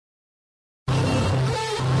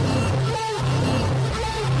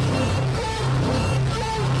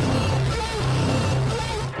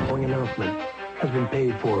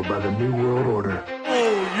by the New World Order.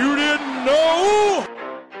 Oh, you didn't know?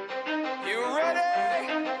 You ready?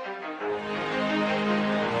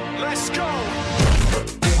 Let's go!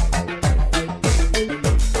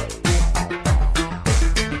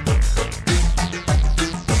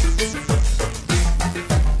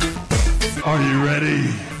 Are you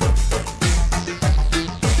ready?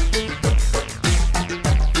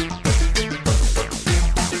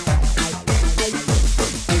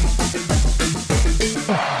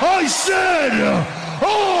 I said,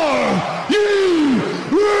 are you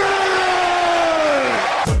ready?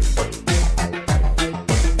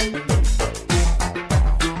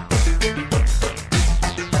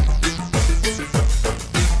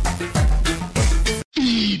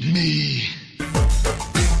 Feed me.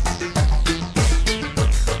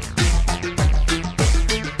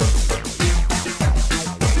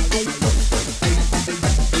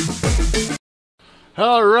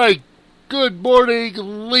 All right. Good morning,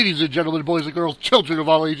 ladies and gentlemen, boys and girls, children of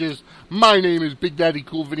all ages. My name is Big Daddy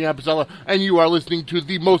Cool Vinny Apicella, and you are listening to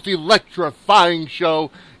the most electrifying show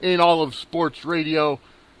in all of sports radio,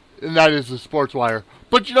 and that is the Sportswire.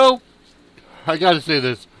 But you know, I gotta say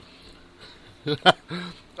this.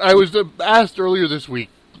 I was asked earlier this week.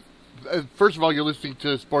 First of all, you're listening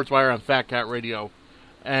to Sportswire on Fat Cat Radio,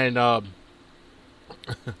 and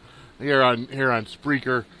here on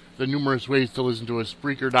Spreaker. The numerous ways to listen to us,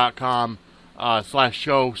 Spreaker.com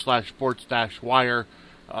 /show/sports-wire,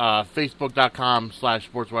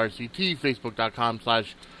 Facebook.com/SportsWireCT,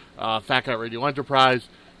 Facebook.com/Fat Cat Radio Enterprise.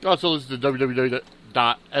 You also listen to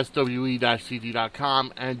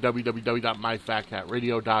www.swe-ct.com and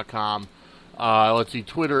www.myfatcatradio.com. Let's see,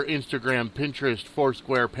 Twitter, Instagram, Pinterest,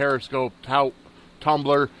 Foursquare, Periscope,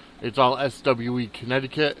 Tumblr. It's all SWE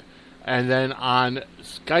Connecticut. And then on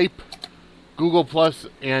Skype, Google Plus,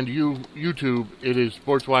 and YouTube, it is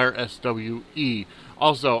Sportswire SWE.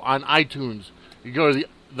 Also, on iTunes, you go to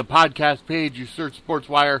the podcast page, you search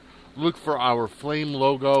Sportswire, look for our flame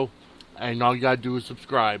logo, and all you got to do is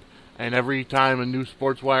subscribe. And every time a new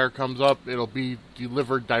Sportswire comes up, it'll be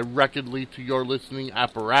delivered directly to your listening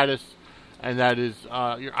apparatus, and that is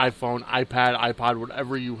your iPhone, iPad, iPod,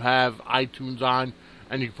 whatever you have iTunes on,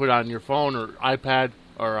 and you can put it on your phone or iPad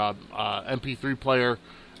or MP3 player.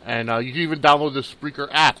 And you can even download the Spreaker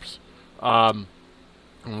apps and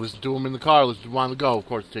listen to them in the car, listen to them on the go. Of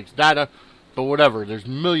course, it takes data, but whatever. There's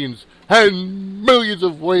millions and millions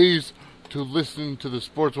of ways to listen to the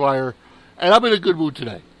Sportswire, and I'm in a good mood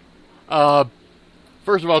today.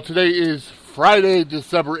 First of all, today is Friday,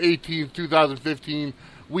 December 18th, 2015.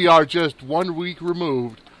 We are just 1 week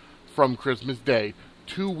removed from Christmas Day,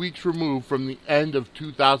 2 weeks removed from the end of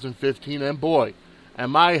 2015, and boy,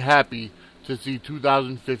 am I happy to see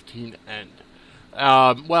 2015 end.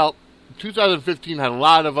 Well, 2015 had a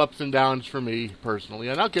lot of ups and downs for me personally,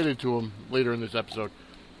 and I'll get into them later in this episode.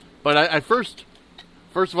 But I first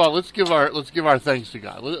of all, let's give our thanks to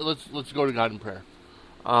God. Let's go to God in prayer.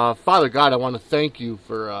 Father God, I want to thank you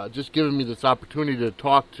for just giving me this opportunity to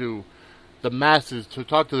talk to the masses, to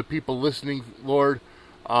talk to the people listening, Lord.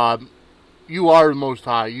 You are the Most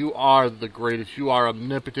High. You are the greatest. You are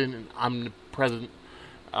omnipotent and omnipresent.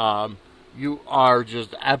 You are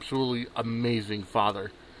just absolutely amazing,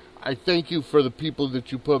 Father. I thank you for the people that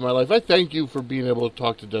you put in my life. I thank you for being able to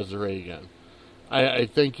talk to Desiree again. I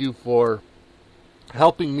thank you for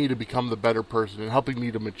helping me to become the better person and helping me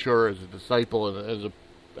to mature as a disciple and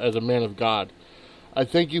as a man of God. I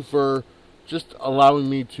thank you for just allowing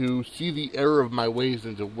me to see the error of my ways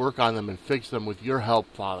and to work on them and fix them with your help,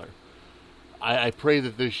 Father. I pray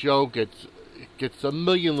that this show gets 1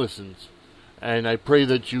 million listens. And I pray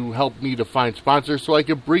that you help me to find sponsors so I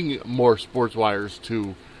can bring more sports wires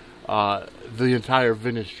to the entire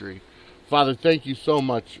Vinistry. Father, thank you so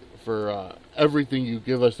much for everything you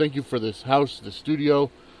give us. Thank you for this house, the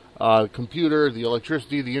studio, the computer, the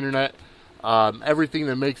electricity, the internet, everything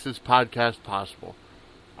that makes this podcast possible.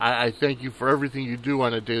 I thank you for everything you do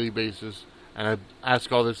on a daily basis. And I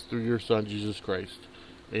ask all this through your Son, Jesus Christ.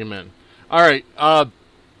 Amen. All right.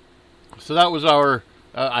 So that was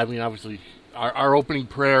obviously, our opening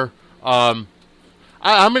prayer. I'm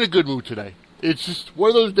in a good mood today. It's just one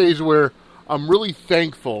of those days where I'm really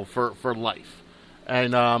thankful for life.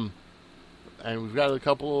 And we've got a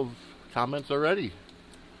couple of comments already.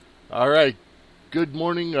 All right. Good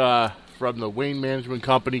morning from the Wayne Management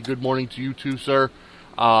Company. Good morning to you too, sir.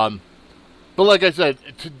 But like I said,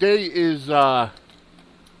 today is a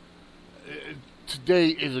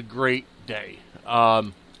great day.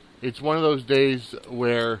 It's one of those days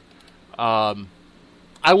where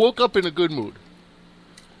I woke up in a good mood.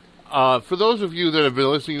 For those of you that have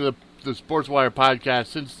been listening to the Sportswire podcast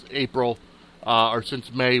since April, or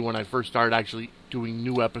since May when I first started actually doing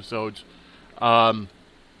new episodes.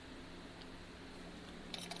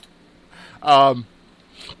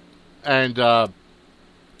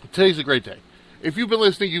 Today's a great day. If you've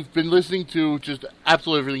been listening to just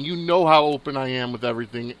absolutely everything. You know how open I am with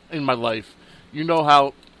everything in my life. You know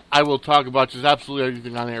how I will talk about just absolutely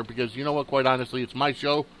everything on air because you know what, quite honestly, it's my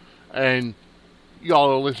show and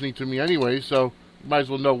y'all are listening to me anyway, so you might as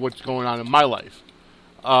well know what's going on in my life.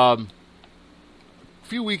 A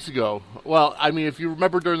few weeks ago, well, I mean, if you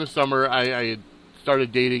remember during the summer, I had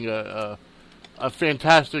started dating a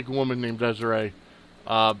fantastic woman named Desiree.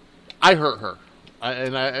 I hurt her,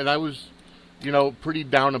 and I was, pretty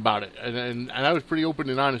down about it, and I was pretty open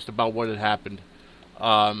and honest about what had happened.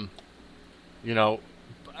 And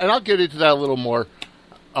I'll get into that a little more.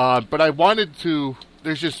 But I wanted to.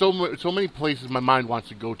 There's just so many places my mind wants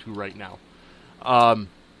to go to right now.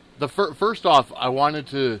 First off, I wanted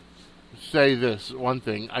to say this one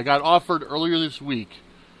thing. I got offered earlier this week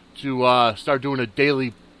to start doing a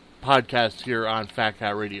daily podcast here on Fat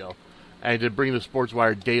Cat Radio, and to bring the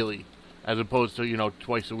Sportswire daily, as opposed to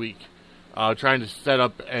twice a week. Trying to set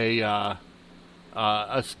up a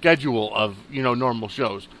schedule of normal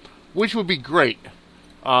shows, which would be great.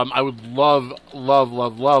 I would love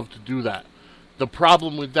to do that. The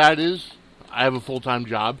problem with that is I have a full-time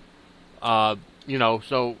job, so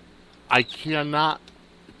I cannot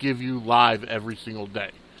give you live every single day,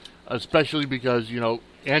 especially because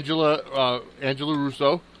Angela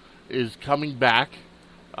Russo is coming back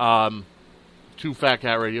to Fat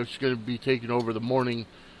Cat Radio. She's going to be taking over the morning.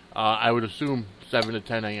 I would assume 7 to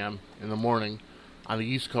 10 a.m. in the morning on the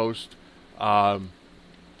East Coast.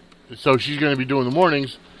 So she's going to be doing the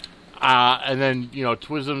mornings. And then,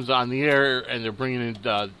 Twism's on the air, and they're bringing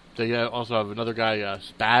in, they also have another guy,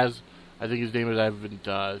 Spaz, I think his name is. I haven't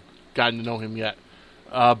gotten to know him yet.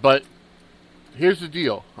 But here's the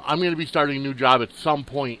deal. I'm going to be starting a new job at some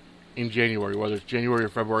point in January, whether it's January or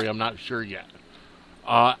February, I'm not sure yet.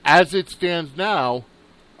 As it stands now,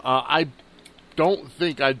 I don't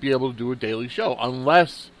think I'd be able to do a daily show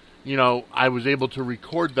unless, I was able to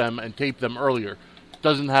record them and tape them earlier.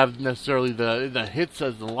 Doesn't have necessarily the hits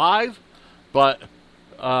as the live, but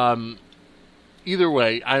either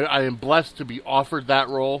way, I am blessed to be offered that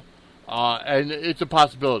role, and it's a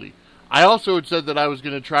possibility. I also had said that I was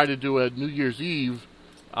going to try to do a New Year's Eve,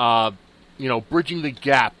 bridging the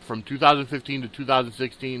gap from 2015 to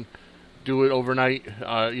 2016, do it overnight,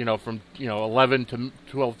 from 11 to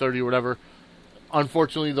 12:30 or whatever.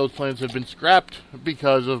 Unfortunately, those plans have been scrapped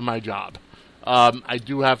because of my job. I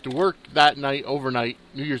do have to work that night, overnight,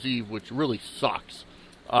 New Year's Eve, which really sucks.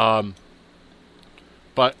 But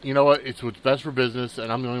you know what? It's what's best for business,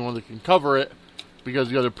 and I'm the only one that can cover it because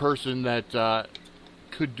the other person that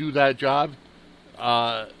could do that job,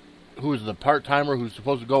 who is the part-timer who's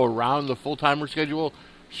supposed to go around the full-timer schedule,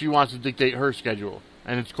 she wants to dictate her schedule,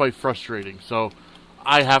 and it's quite frustrating. So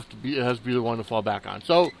it has to be the one to fall back on.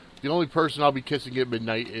 So the only person I'll be kissing at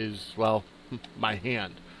midnight is, well, my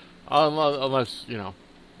hand. Unless,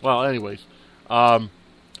 anyways. But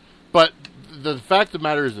the fact of the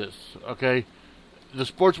matter is this, okay? The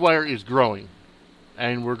Sportswire is growing,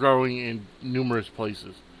 and we're growing in numerous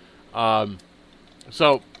places.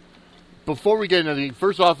 So, before we get into anything,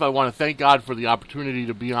 first off, I want to thank God for the opportunity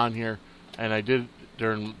to be on here, and I did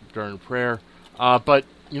during prayer. But,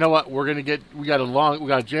 you know what? We got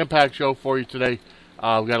a jam-packed show for you today.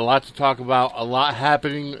 We got a lot to talk about, a lot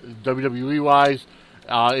happening WWE-wise.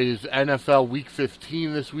 It is NFL Week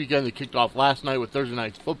 15 this weekend. They kicked off last night with Thursday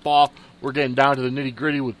Night Football. We're getting down to the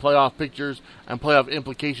nitty-gritty with playoff pictures and playoff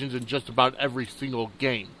implications in just about every single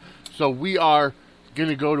game. So we are going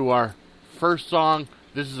to go to our first song.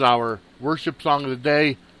 This is our worship song of the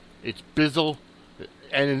day. It's Bizzle.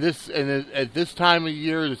 And at this time of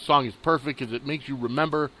year, this song is perfect because it makes you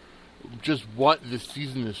remember just what this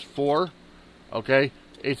season is for. Okay?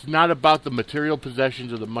 It's not about the material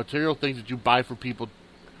possessions or the material things that you buy for people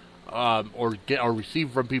or get or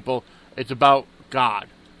receive from people. It's about God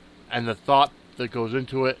and the thought that goes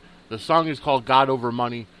into it. The song is called God Over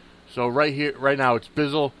Money. So right now, it's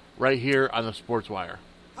Bizzle right here on the Sportswire.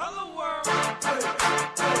 Hello world.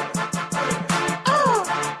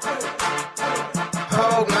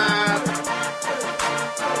 Oh man,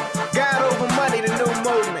 God Over Money, the new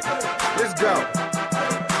movement. Let's go.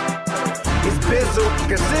 It's bizzle.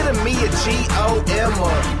 Consider me a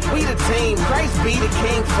G-O-M-er. We the team, Christ be the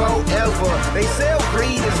king forever. They sell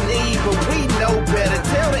greed as need, but we know better.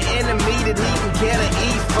 Tell the enemy that he can get an E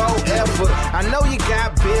forever. I know you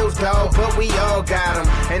got bills, dog, but we all got them.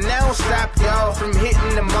 And that don't stop y'all from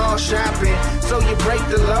hitting the mall shopping. So you break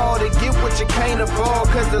the law to get what you can't afford.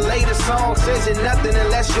 Cause the latest song says you're nothing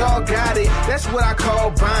unless y'all got it. That's what I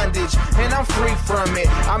call bondage, and I'm free from it.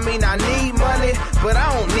 I mean, I need money, but I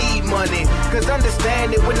don't need money. Cause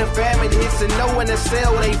understand it when the famine hits and no one to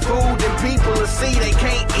sell they food, and people will see they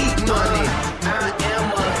can't eat money. I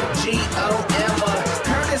am a G-O-M-er,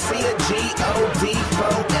 courtesy of G-O-D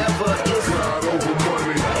forever. It's God over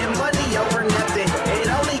money, and money over nothing. It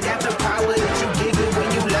only got the power that you give it when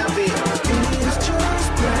you love it. It's just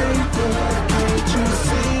paper, can't you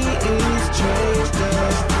see it's changed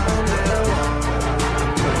us from now on.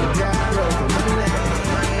 God over money,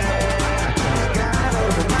 God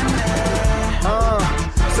over money.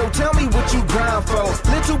 So tell me what you grind for.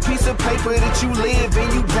 Little piece of paper that you live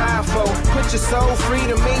and you die for. Put your soul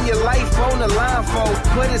freedom in your life on the line for.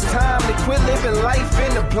 But it's time to quit living life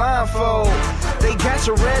in the blindfold. They got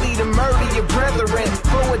you ready to murder your brethren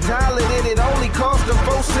for $1 that it only cost them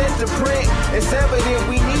 4 cents to print. It's evident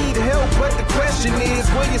we need help, but the question is,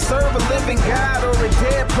 will you serve a living God or a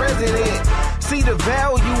dead president? See, the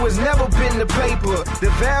value has never been the paper. The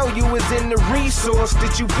value is in the resource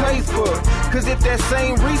that you pay for. Cause if that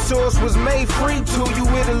same resource was made free to you,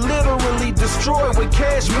 it'll literally destroy what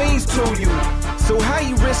cash means to you. So how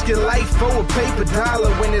you risk your life for a paper dollar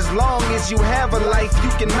when as long as you have a life, you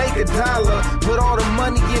can make $1? But all the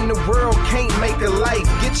money in the world can't make a life.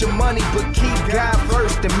 Get your money, but keep God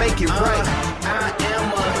first and make it right. I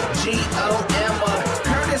am a G-O-M-er,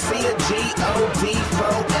 courtesy of G-O-D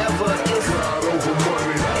forever. It's God over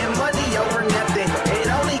money, and money over nothing. It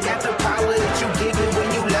only got the power that you give it when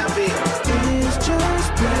you love it. It's just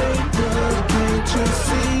paper, can't you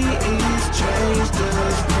see it's changed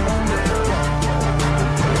us from now on.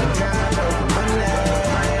 God over money,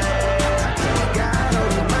 God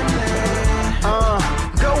over money.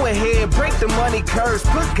 Go ahead, break the money curse.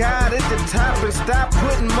 Put God at the top and stop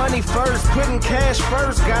putting money first. Putting cash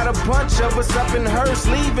first. Got a bunch of us up in hearse,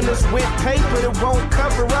 leaving us with paper that won't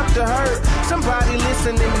cover up the hurt. Somebody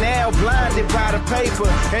listening now, blinded by the paper,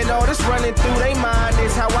 and all this running through their mind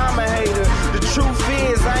is how I'm a hater. The truth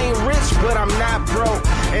is I ain't rich, but I'm not broke,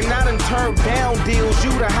 and I done turned down deals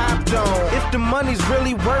you done hopped on. If the money's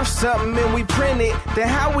really worth something and we print it, then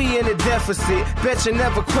how we in a deficit? Bet you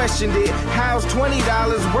never questioned it. How's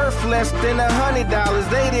 $20 worth less than $100?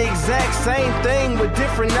 They the exact same thing with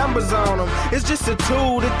different numbers on them. It's just a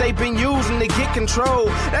tool that they've been using to get control.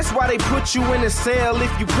 That's why they put you in a cell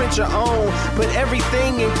if you print your own. But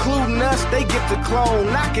everything, including us, they get to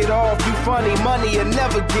clone. Knock it off, you funny. Money will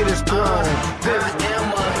never get us thrown. I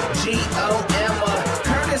am a G-O-M-er,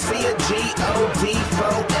 courtesy of G-O-D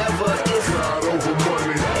forever. It's God over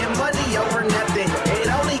money, and money over nothing. It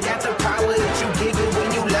only got the power that you give it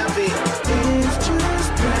when you love it. It's just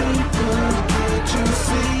paper, can't you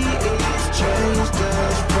see it's changed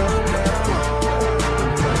us from now on.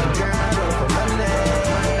 God over money,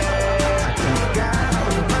 God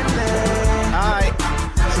over money. Alright,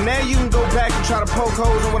 so now you can go back and try to poke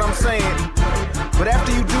holes in what I'm saying. But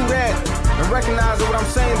after you do that and recognize that what I'm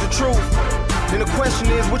saying is the truth, then the question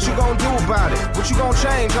is, what you gonna do about it? What you gonna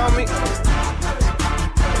change, homie?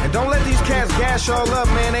 And don't let these cats gas y'all up,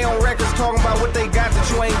 man. They on records talking about what they got that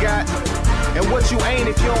you ain't got, and what you ain't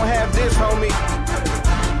if you don't have this, homie.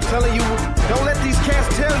 Telling you, don't let these cats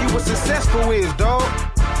tell you what successful is, dog.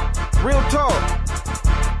 Real talk.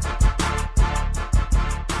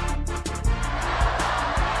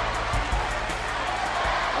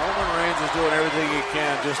 Roman Reigns is doing everything he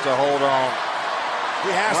can just to hold on. He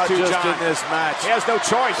has Not to, just John. in this match. He has no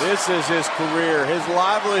choice. This is his career, his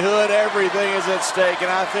livelihood, everything is at stake, and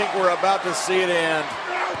I think we're about to see it end.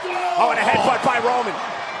 Oh, and a headbutt by Roman.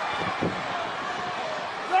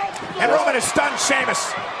 And Roman has stunned Sheamus.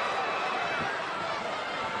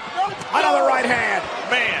 Another right hand.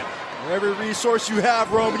 Man. Every resource you have,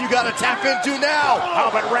 Roman, you got to tap into now. Oh,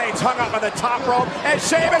 but Reigns hung up on the top rope, and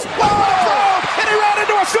Sheamus, and he ran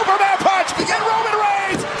into a Superman punch, and Roman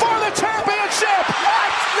Reigns for the championship.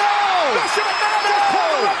 What? No! Mr. McMahon just pulled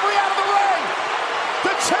the referee out of the ring.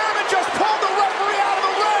 The chairman just pulled the referee out of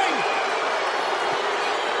the ring.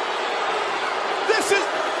 This is...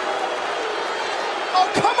 Oh,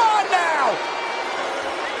 come on now!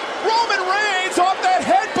 Roman Reigns off that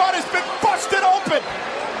headbutt has been busted open.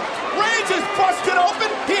 Reigns is busted open.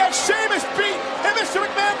 He had Sheamus beat, and Mr.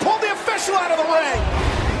 McMahon pulled the official out of the ring.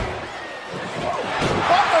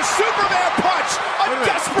 Off a Superman punch, a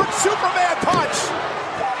desperate Superman punch.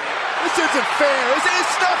 fair.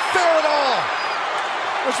 It's not fair at all.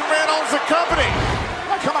 This man owns the company.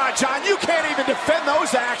 Oh, come on, John. You can't even defend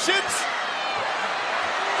those actions.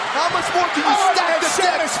 How much more can you stack the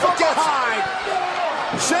Sheamus from against? behind.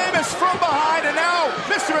 Sheamus from behind, and now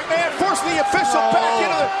Mr. McMahon forcing the official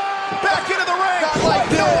back into the ring. Not like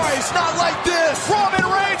What this. noise? Not like this. Roman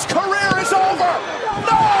Reigns' career is over.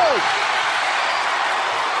 No!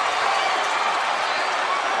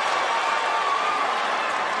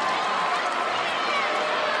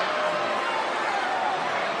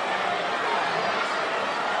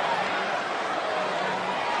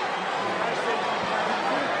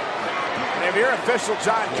 If you're official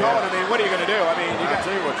John Cohen, I mean, what are you going to do? I mean, you got I'll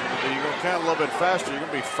tell you what you're going to do. You're going to count a little bit faster. You're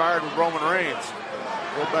going to be fired with Roman Reigns.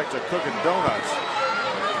 Go back to cooking donuts.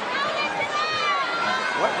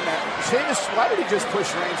 what? Sheamus, why did he just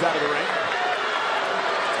push Reigns out of the ring?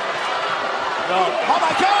 No. Oh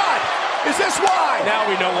my God! Is this why? Now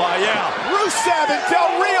we know why, yeah. Rusev and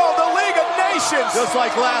Del Rio, the League of Nations. Just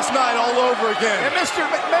like last night all over again. And Mr.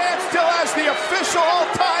 McMahon still has the official all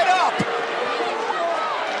tied up.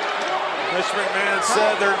 Mr. McMahon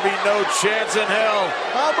said there'd be no chance in hell.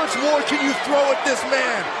 How much more can you throw at this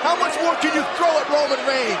man? How much more can you throw at Roman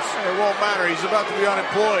Reigns? It won't matter. He's about to be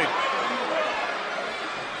unemployed.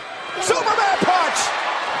 Superman punch.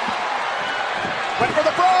 Went for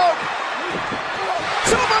the brogue.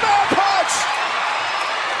 Superman punch.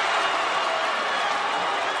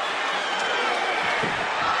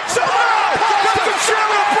 Superman punch. Got the chair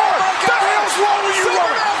report. The hell's wrong with you,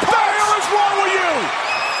 Roman? The hell is wrong with you?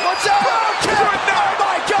 Watch out. Oh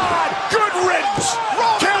my God. Good riddance.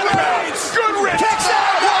 Roman Reigns. Good riddance. Kicks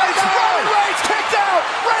out. Roman Reigns kicked out.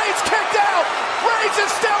 Reigns kicked out. Reigns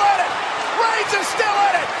is still in it. Reigns is still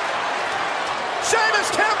in it. Sheamus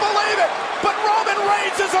can't believe it, but Roman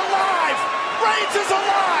Reigns is alive. Reigns is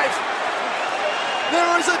alive.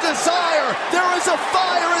 There is a desire. There is a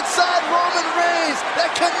fire inside Roman Reigns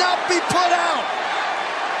that cannot be put out.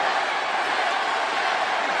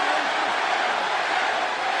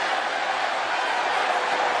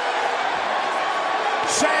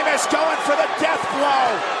 Sheamus going for the death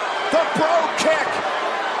blow. The brogue kick.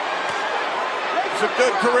 It's a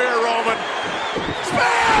good career, Roman.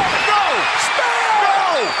 Spam! No! Spam!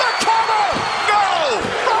 No! The cover! No!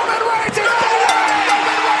 Roman Reigns is dead!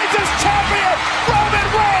 Roman Reigns is champion! Roman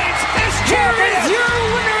Reigns is Here champion! is your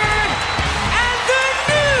winner and the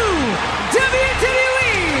new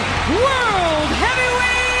WWE World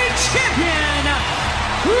Heavyweight Champion,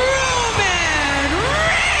 Roman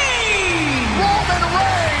Reigns! Roman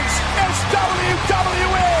Reigns is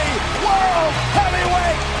WWE World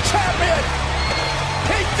Heavyweight Champion!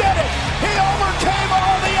 He did it! He overcame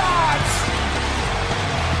all the odds!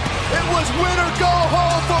 It was win or go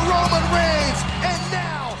home for Roman Reigns. And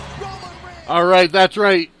now, Roman Reigns. All right, that's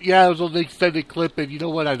right. Yeah, it was an extended clip, and you know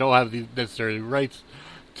what? I don't have the necessary rights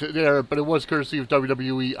to there, but it was courtesy of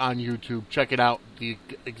WWE on YouTube. Check it out, the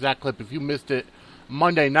exact clip. If you missed it,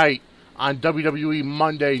 Monday night on WWE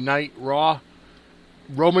Monday Night Raw,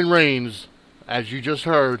 Roman Reigns, as you just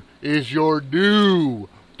heard, is your new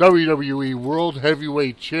WWE World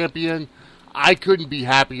Heavyweight Champion. I couldn't be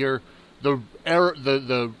happier. The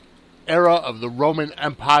era of the Roman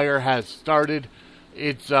Empire has started.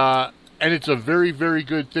 And it's a very, very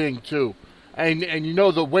good thing too. And you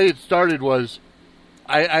know, the way it started was,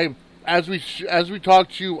 as we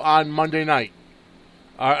talked to you on Monday night,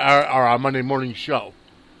 or our Monday morning show,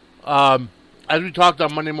 as we talked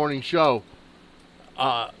on Monday morning show,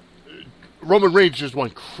 Roman Reigns just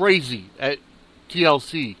went crazy at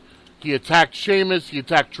TLC. He attacked Sheamus. He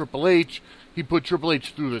attacked Triple H. He put Triple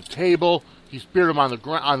H through the table. He speared him on the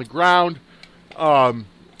ground.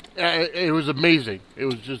 It was amazing. It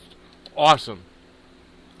was just awesome.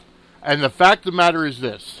 And the fact of the matter is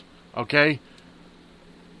this, okay?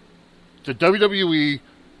 The WWE,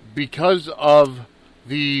 because of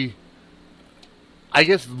the, I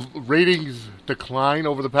guess, ratings decline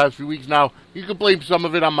over the past few weeks. Now, you can blame some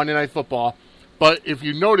of it on Monday Night Football, but if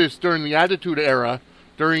you notice during the Attitude Era,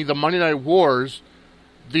 during the Monday Night Wars,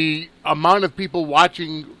 the amount of people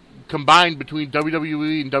watching combined between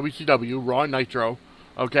WWE and WCW, Raw and Nitro,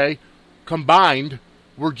 okay, combined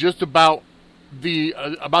were just about the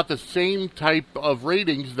same type of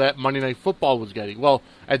ratings that Monday Night Football was getting. Well,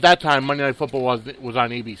 at that time, Monday Night Football was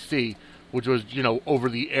on ABC, which was,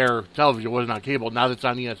 over-the-air television. It wasn't on cable. Now that it's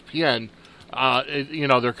on ESPN,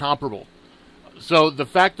 they're comparable. So the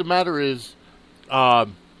fact of the matter is, the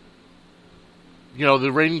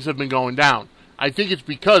ratings have been going down. I think it's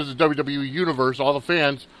because the WWE Universe, all the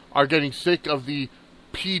fans, are getting sick of the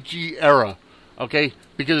PG era, okay?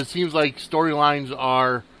 Because it seems like storylines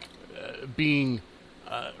are being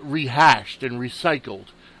rehashed and recycled.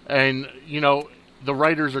 And, the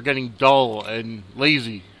writers are getting dull and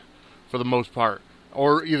lazy for the most part.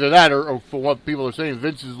 Or either that, or for what people are saying,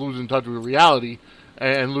 Vince is losing touch with reality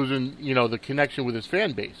and losing, the connection with his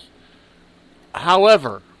fan base.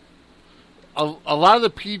 However, a lot of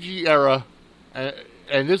the PG era,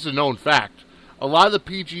 and this is a known fact, a lot of the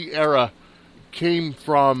PG era came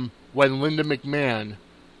from when Linda McMahon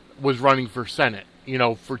was running for Senate, in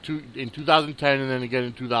 2010 and then again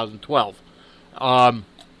in 2012.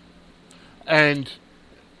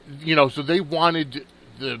 So they wanted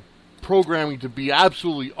the programming to be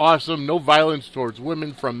absolutely awesome, no violence towards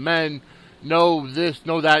women from men, no this,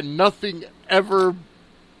 no that, nothing ever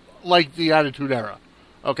like the Attitude Era.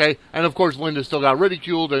 Okay? And of course Linda still got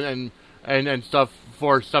ridiculed and stuff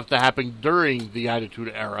for stuff that happened during the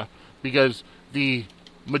Attitude Era, because the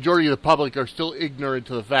majority of the public are still ignorant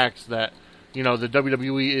to the facts that, the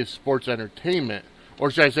WWE is sports entertainment. Or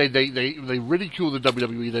should I say they ridicule the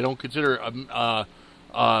WWE. They don't consider it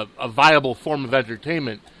a viable form of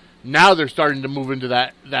entertainment. Now they're starting to move into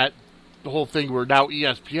that the whole thing where now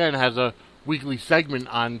ESPN has a weekly segment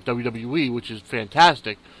on WWE, which is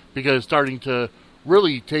fantastic, because it's starting to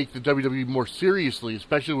really take the WWE more seriously,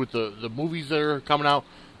 especially with the movies that are coming out.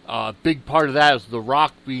 A big part of that is The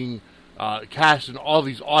Rock being cast in all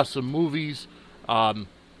these awesome movies,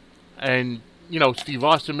 and Steve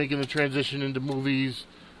Austin making the transition into movies.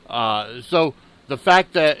 So the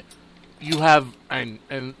fact that you have, and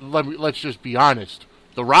let's just be honest,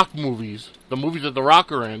 The Rock movies, the movies that The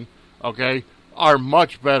Rock are in, okay, are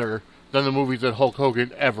much better than the movies that Hulk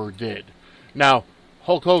Hogan ever did. Now,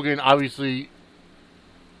 Hulk Hogan, obviously,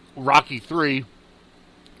 Rocky 3,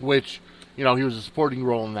 which, he was a supporting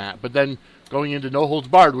role in that. But then going into No Holds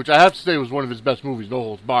Barred, which I have to say was one of his best movies, No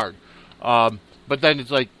Holds Barred. But then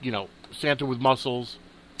it's like, Santa with Muscles,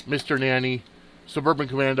 Mr. Nanny, Suburban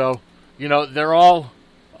Commando. They're all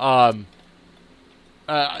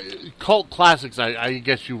cult classics, I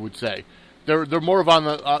guess you would say. They're more of on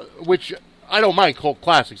the, which I don't mind cult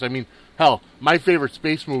classics. I mean, hell, my favorite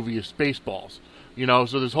space movie is Spaceballs.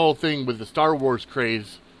 So this whole thing with the Star Wars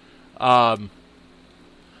craze, the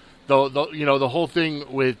whole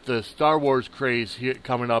thing with the Star Wars craze here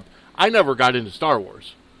coming up, I never got into Star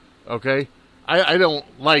Wars, okay? I don't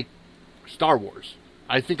like Star Wars.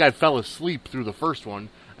 I think I fell asleep through the first one.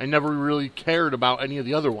 I never really cared about any of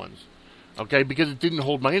the other ones, okay, because it didn't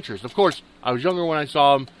hold my interest. Of course, I was younger when I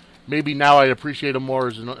saw them. Maybe now I'd appreciate them more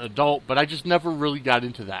as an adult, but I just never really got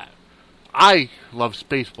into that. I love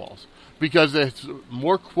Spaceballs because it's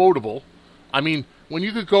more quotable. I mean, when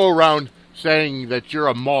you could go around saying that you're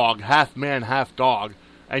a Mog, half man, half dog,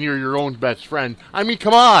 and you're your own best friend, I mean,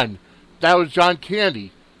 come on. That was John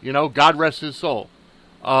Candy, God rest his soul.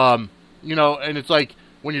 And it's like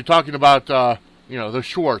when you're talking about, the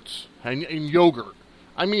Schwartz and yogurt.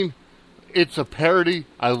 I mean, it's a parody.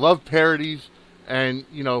 I love parodies, and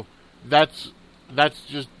that's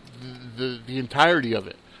just the entirety of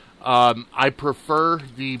it. I prefer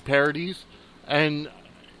the parodies, and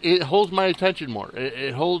it holds my attention more.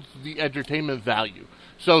 It holds the entertainment value.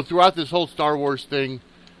 So throughout this whole Star Wars thing,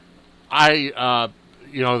 the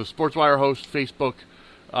Sportswire host Facebook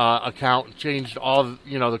account changed all,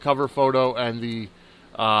 the cover photo and the,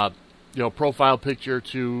 profile picture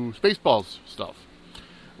to Spaceballs stuff.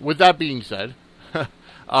 With that being said,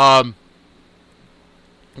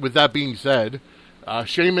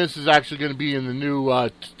 Sheamus is actually going to be in the new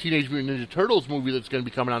Teenage Mutant Ninja Turtles movie that's going to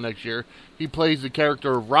be coming out next year. He plays the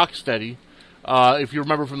character of Rocksteady. If you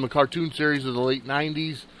remember from the cartoon series of the late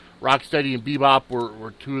 90s, Rocksteady and Bebop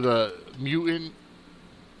were two of the mutant.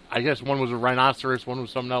 I guess one was a rhinoceros, one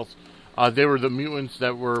was something else. They were the mutants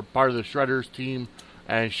that were part of the Shredders team,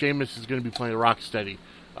 and Sheamus is going to be playing Rocksteady.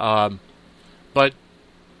 But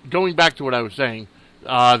going back to what I was saying,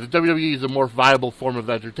 the WWE is a more viable form of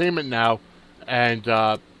entertainment now, and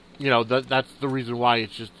that's the reason why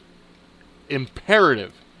it's just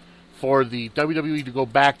imperative for the WWE to go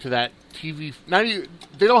back to that TV.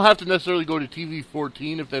 They don't have to necessarily go to TV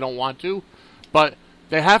 14 if they don't want to, but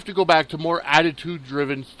they have to go back to more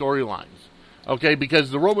attitude-driven storylines. Okay,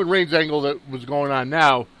 because the Roman Reigns angle that was going on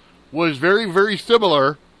now was very, very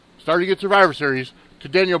similar, starting at Survivor Series, to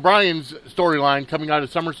Daniel Bryan's storyline coming out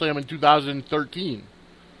of SummerSlam in 2013.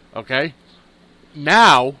 Okay?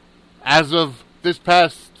 Now, as of this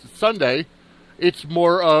past Sunday, it's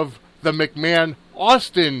more of the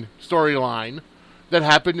McMahon-Austin storyline that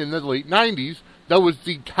happened in the late 90s that was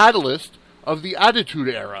the catalyst of the Attitude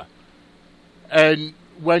Era. And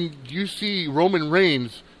when you see Roman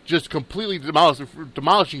Reigns just completely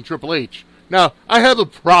demolishing Triple H, now, I have a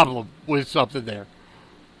problem with something there.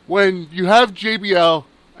 when you have JBL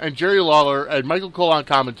and Jerry Lawler and Michael Cole on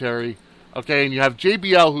commentary, okay, and you have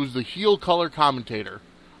JBL who's the heel color commentator,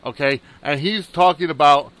 okay, and he's talking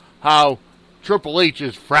about how Triple H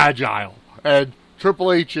is fragile, and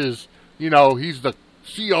Triple H is, he's the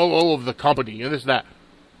COO of the company, and this and that.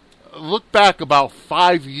 Look back about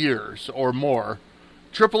 5 years or more,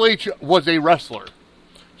 Triple H was a wrestler.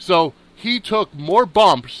 So he took more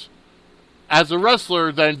bumps as a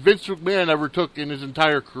wrestler than Vince McMahon ever took in his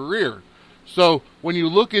entire career. So when you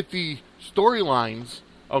look at the storylines,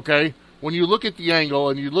 okay, when you look at the angle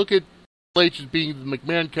and you look at Triple H as being the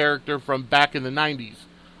McMahon character from back in the 90s,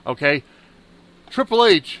 okay, Triple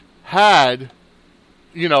H had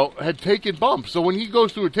taken bumps. So when he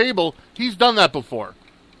goes through a table, he's done that before.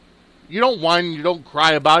 You don't whine, you don't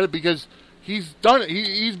cry about it because he's done it.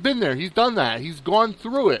 He's been there. He's done that. He's gone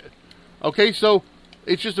through it. Okay, so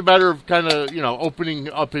it's just a matter of kind of, opening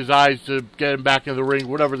up his eyes to get him back in the ring,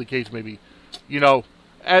 whatever the case may be.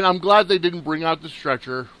 And I'm glad they didn't bring out the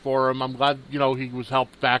stretcher for him. I'm glad, he was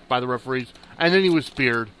helped back by the referees. And then he was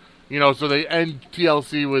speared. So they end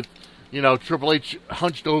TLC with, Triple H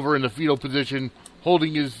hunched over in the fetal position,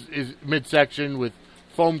 holding his midsection with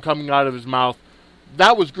foam coming out of his mouth.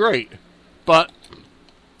 That was great. But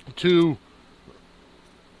and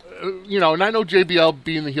I know JBL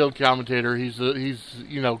being the heel commentator, he's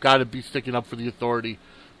got to be sticking up for the authority.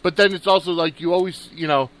 But then it's also like you always,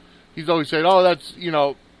 he's always saying, oh, that's, you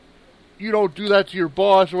don't do that to your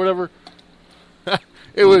boss or whatever.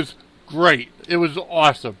 It was great. It was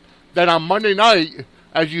awesome. Then on Monday night,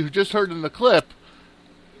 as you just heard in the clip,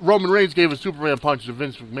 Roman Reigns gave a Superman punch to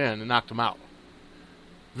Vince McMahon and knocked him out.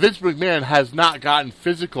 Vince McMahon has not gotten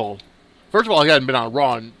physical. First of all, he hadn't been on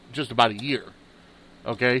Raw in just about a year.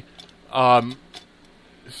 Okay?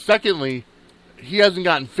 Secondly, he hasn't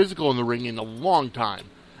gotten physical in the ring in a long time.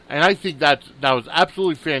 And I think that was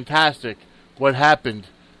absolutely fantastic what happened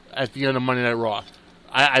at the end of Monday Night Raw.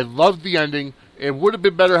 I loved the ending. It would have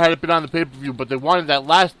been better had it been on the pay-per-view, but they wanted that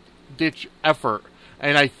last-ditch effort.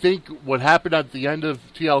 And I think what happened at the end of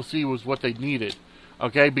TLC was what they needed.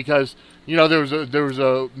 Okay? Because there was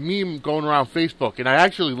a meme going around Facebook, and I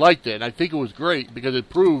actually liked it, and I think it was great because it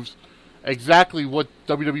proves exactly what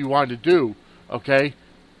WWE wanted to do, okay?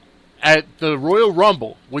 At the Royal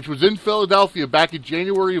Rumble, which was in Philadelphia back in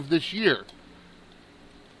January of this year,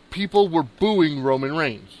 people were booing Roman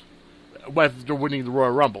Reigns after winning the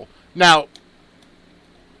Royal Rumble. Now,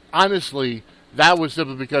 honestly, that was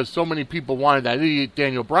simply because so many people wanted that idiot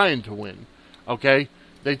Daniel Bryan to win, okay?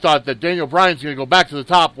 They thought that Daniel Bryan's going to go back to the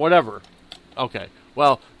top, whatever. Okay,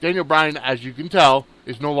 well, Daniel Bryan, as you can tell,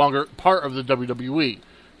 is no longer part of the WWE.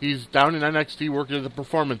 He's down in NXT working at the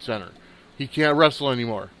Performance Center. He can't wrestle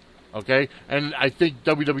anymore, okay? And I think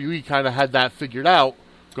WWE kind of had that figured out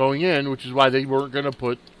going in, which is why they weren't going to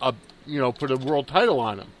put a world title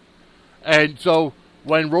on him. And so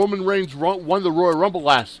when Roman Reigns won the Royal Rumble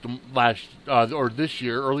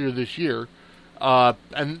earlier this year,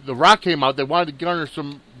 and The Rock came out, they wanted to garner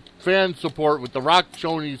some fan support with The Rock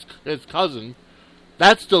showing his cousin.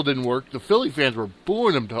 That still didn't work. The Philly fans were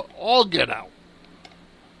booing him to all get out.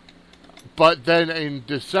 But then in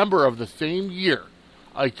December of the same year,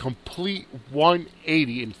 a complete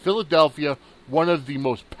 180 in Philadelphia, one of the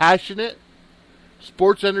most passionate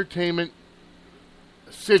sports entertainment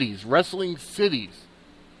cities, wrestling cities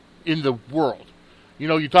in the world.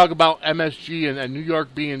 You talk about MSG and New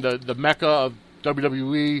York being the mecca of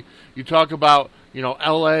WWE. You talk about,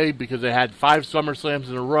 LA because they had 5 SummerSlams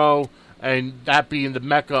in a row, and that being the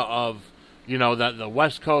mecca of, the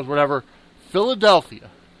West Coast, whatever. Philadelphia,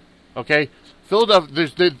 okay? Philadelphia,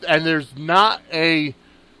 there's not and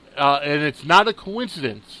it's not a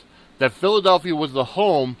coincidence that Philadelphia was the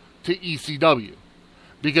home to ECW,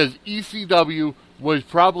 because ECW was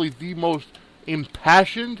probably the most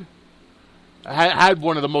impassioned, had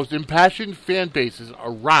one of the most impassioned fan bases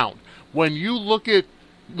around. When you look at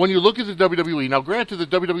the WWE, now granted the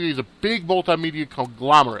WWE is a big multimedia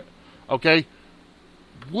conglomerate, okay?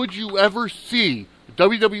 Would you ever see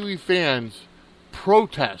WWE fans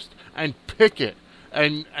protest and picket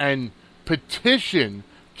and petition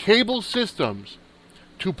cable systems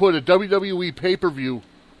to put a WWE pay-per-view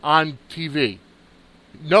on TV?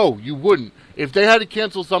 No, you wouldn't. If they had to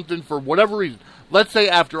cancel something for whatever reason, let's say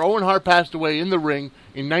after Owen Hart passed away in the ring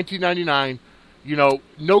in 1999,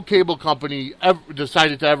 no cable company ever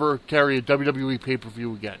decided to ever carry a WWE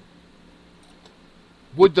pay-per-view again.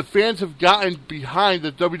 Would the fans have gotten behind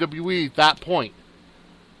the WWE at that point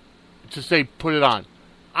to say, put it on?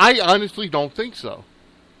 I honestly don't think so.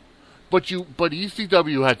 But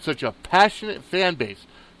ECW had such a passionate fan base,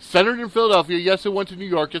 Centered in Philadelphia. Yes, it went to New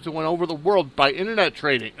York. Yes, it went over the world by internet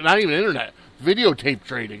trading. Not even internet. Videotape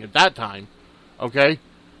trading at that time. Okay?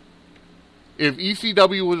 If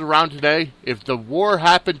ECW was around today, if the war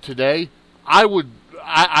happened today, I would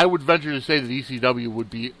venture to say that ECW would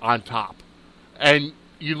be on top. And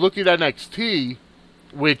you look at NXT,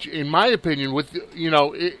 which, in my opinion, with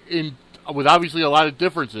with obviously a lot of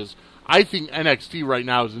differences, I think NXT right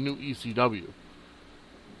now is the new ECW.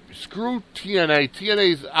 Screw TNA.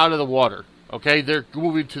 TNA is out of the water. Okay, they're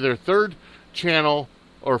moving to their third channel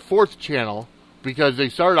or fourth channel because they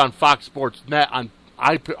started on Fox Sports Net on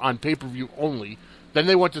pay-per-view only. Then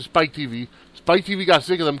they went to Spike TV. Spike TV got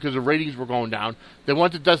sick of them because the ratings were going down. They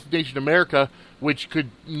went to Destination America, which could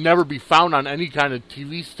never be found on any kind of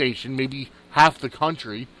TV station, maybe half the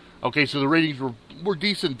country. Okay, so the ratings were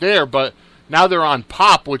decent there, but now they're on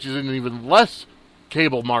Pop, which is in even less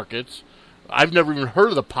cable markets. I've never even heard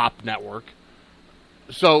of the Pop network.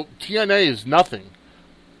 So TNA is nothing.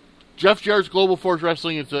 Jeff Jarrett's Global Force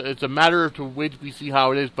Wrestling, it's a matter of to wait to see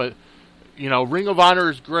how it is, but Ring of Honor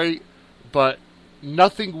is great, but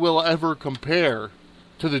nothing will ever compare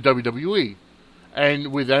to the WWE.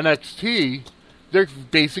 And with NXT,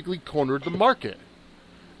 they've basically cornered the market.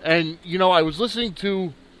 And, I was listening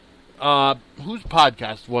to, whose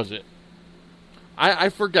podcast was it? I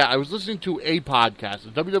forget. I was listening to a podcast,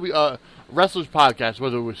 a WWE wrestler's podcast,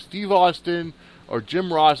 whether it was Steve Austin or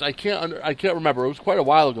Jim Ross. I can't remember. It was quite a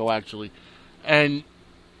while ago, actually. And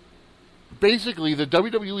basically, the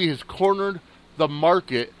WWE has cornered the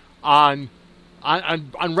market on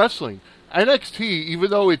wrestling. NXT,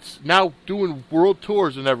 even though it's now doing world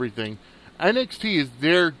tours and everything, NXT is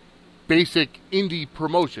their basic indie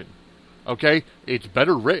promotion. Okay? It's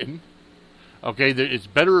better written. Okay? It's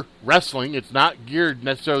better wrestling. It's not geared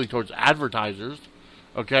necessarily towards advertisers.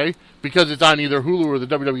 Okay? Because it's on either Hulu or the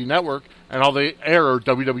WWE Network, and all they air are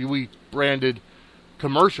WWE branded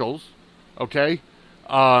commercials. Okay?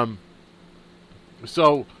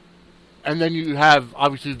 So, and then you have,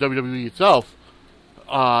 obviously, the WWE itself.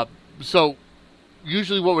 So,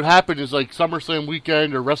 usually what would happen is like SummerSlam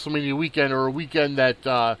weekend or WrestleMania weekend or a weekend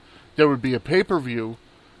that there would be a pay-per-view,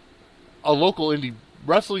 a local indie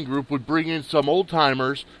wrestling group would bring in some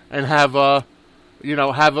old-timers and have an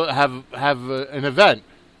event.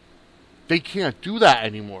 They can't do that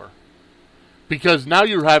anymore. Because now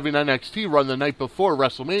you're having NXT run the night before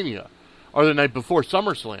WrestleMania or the night before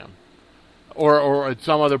SummerSlam. Or at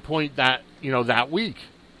some other point that week.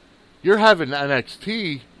 You're having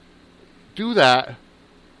NXT do that.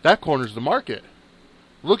 That corners the market.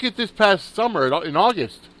 Look at this past summer in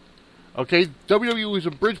August. Okay, WWE was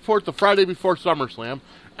in Bridgeport the Friday before SummerSlam.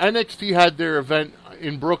 NXT had their event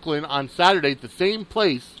in Brooklyn on Saturday at the same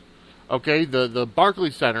place. Okay, the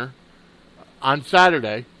Barclays Center on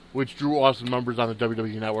Saturday, which drew awesome numbers on the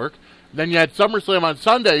WWE Network. Then you had SummerSlam on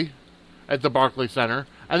Sunday at the Barclays Center.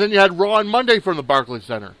 And then you had Raw on Monday from the Barclays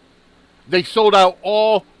Center. They sold out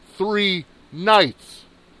all 3 nights.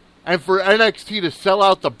 And for NXT to sell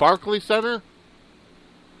out the Barclays Center,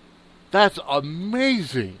 that's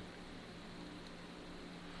amazing.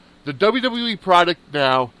 The WWE product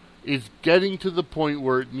now is getting to the point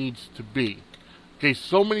where it needs to be. Okay,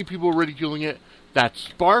 so many people are ridiculing it. That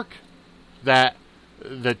spark that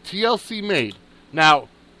the TLC made. Now,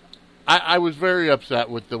 I was very upset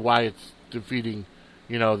with the Wyatts defeating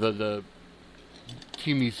the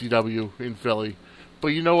Team ECW in Philly. But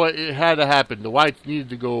you know what? It had to happen. The Wyatts needed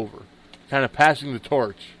to go over. Kind of passing the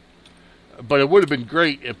torch. But it would have been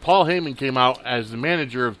great if Paul Heyman came out as the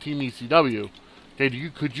manager of Team ECW. Okay,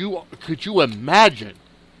 could you imagine?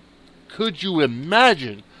 Could you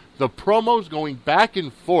imagine the promos going back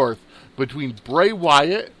and forth between Bray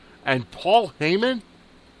Wyatt and Paul Heyman?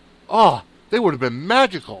 Oh, they would have been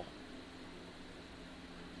magical.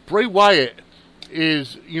 Bray Wyatt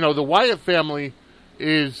is, the Wyatt family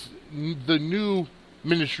is the new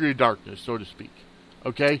Ministry of Darkness, so to speak.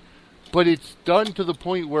 Okay? But it's done to the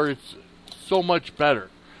point where it's so much better.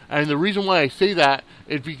 And the reason why I say that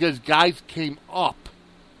is because guys came up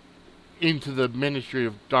into the Ministry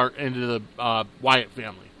of Dark, into the Wyatt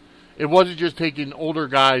family. It wasn't just taking older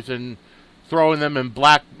guys and throwing them in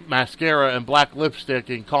black mascara and black lipstick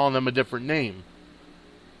and calling them a different name.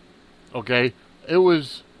 Okay? It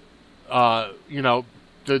was, the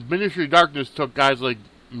Ministry of Darkness took guys like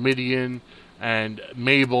Midian and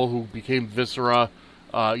Mabel, who became Viscera,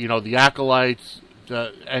 the Acolytes,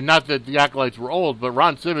 and not that the Acolytes were old, but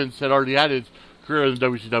Ron Simmons had already had his career in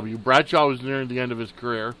WCW. Bradshaw was nearing the end of his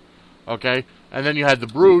career, okay? And then you had the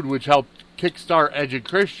Brood, which helped kickstart Edge and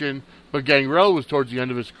Christian, but Gangrel was towards the end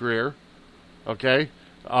of his career, okay?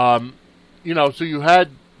 So you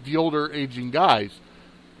had the older aging guys.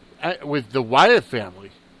 with the Wyatt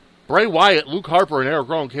family. Bray Wyatt, Luke Harper, and Eric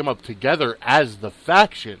Rowan came up together as the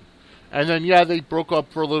faction. And then, yeah, they broke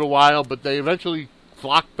up for a little while, but they eventually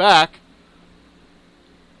flocked back.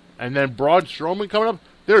 And then Braun Strowman coming up.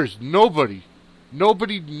 There's nobody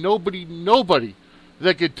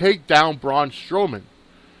that could take down Braun Strowman.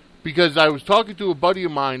 Because I was talking to a buddy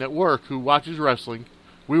of mine at work who watches wrestling.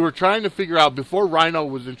 We were trying to figure out, before Rhino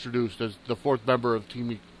was introduced as the fourth member of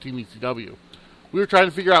Team ECW, we were trying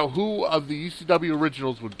to figure out who of the ECW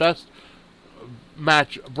originals would best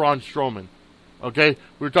match Braun Strowman. Okay?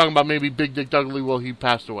 We were talking about maybe Big Dick Dudley. Well, he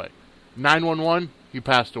passed away. 911, he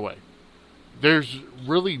passed away. There's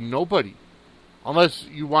really nobody. Unless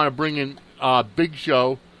you want to bring in Big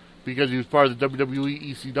Show, because he was part of the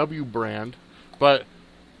WWE ECW brand. But,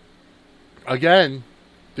 again,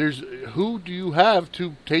 who do you have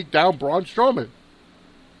to take down Braun Strowman?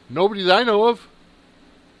 Nobody that I know of.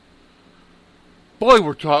 Boy,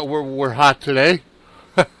 we're hot today.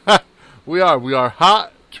 We are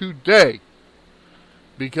hot today.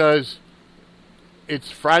 Because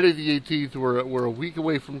it's Friday the 18th. We're a week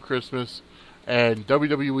away from Christmas, and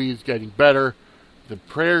WWE is getting better. The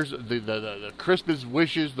prayers, the Christmas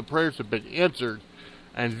wishes, the prayers have been answered,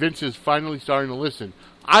 and Vince is finally starting to listen.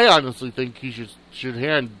 I honestly think he should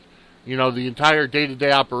hand, the entire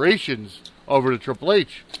day-to-day operations over to Triple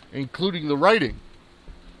H, including the writing.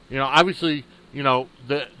 Obviously,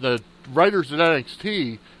 the writers at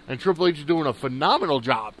NXT and Triple H is doing a phenomenal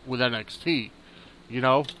job with NXT.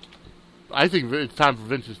 I think it's time for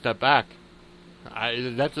Vince to step back.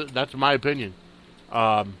 That's my opinion.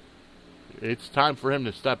 It's time for him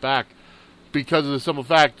to step back because of the simple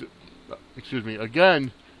fact.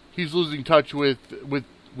 Again, he's losing touch with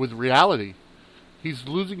reality. He's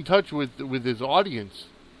losing touch with his audience.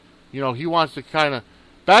 He wants to kind of.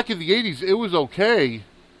 Back in the 80s, it was okay.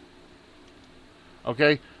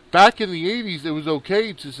 Okay? Back in the 80s, it was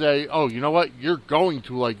okay to say, oh, you know what? You're going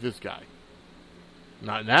to like this guy.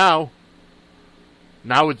 Not now.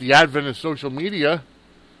 Now with the advent of social media,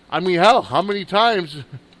 hell, how many times?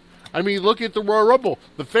 Look at the Royal Rumble.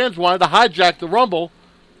 The fans wanted to hijack the Rumble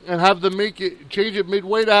and have them change it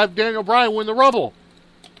midway to have Daniel Bryan win the Rumble.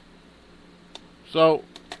 So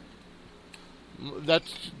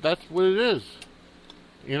that's what it is,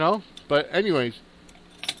 But anyways,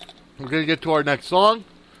 we're gonna get to our next song.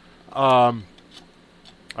 All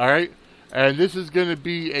right, and this is gonna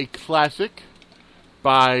be a classic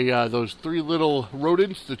by those three little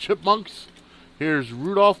rodents, the chipmunks. Here's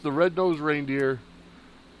Rudolph the Red-Nosed Reindeer,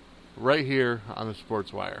 right here on the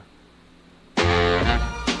Sportswire.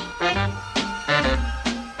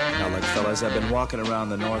 Now look, fellas, I've been walking around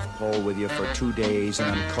the North Pole with you for 2 days, and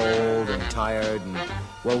I'm cold and tired, and,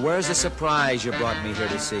 well, where's the surprise you brought me here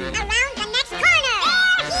to see? Around the next corner!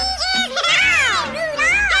 There he is now!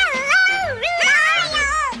 Rudolph! Hello,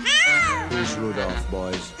 Rudolph! How? Who's Rudolph,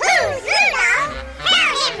 boys? Who's Rudolph?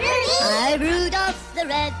 Tell him, Rudy! I'm Rudolph the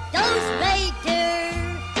Red-Nosed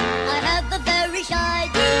Reindeer. I have a very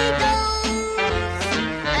shiny nose.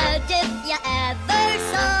 And if you ever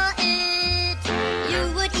saw it, you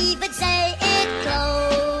would even say it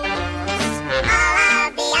glows. All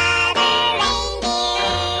of the other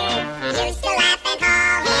reindeer used to laugh and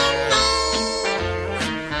call him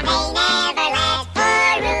names. They never let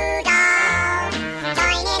poor Rudolph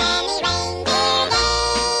join in any reindeer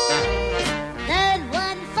games. Then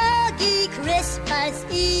one foggy Christmas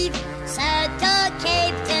Eve, Santa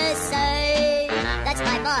came to say, that's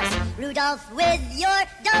my boss, Rudolph, with your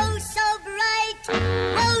nose so bright,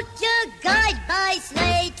 won't you guide my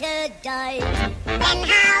sleigh tonight? Then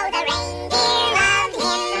how the reindeer loved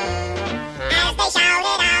him as they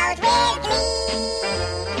shouted out with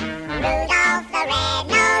glee. Rudolph the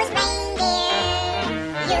red-nosed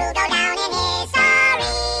reindeer, you'll go down in history.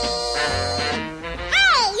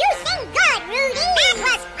 Hey, you sing good, Rudy. That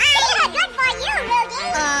was fine. Good for you, Rudy.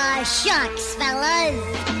 Aw, shucks, fellas.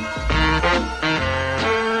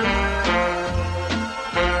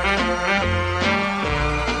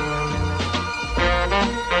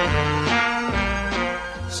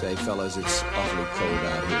 Say, fellas, it's awfully cold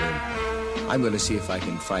out here. I'm going to see if I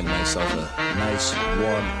can find myself a nice,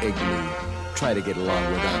 warm igloo. Try to get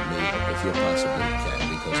along without me, if you possibly can,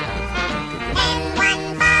 because I have to get Then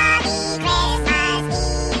one foggy Christmas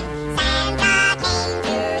Eve, Santa came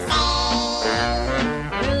to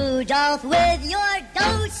say, Rudolph, with your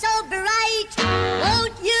nose so bright,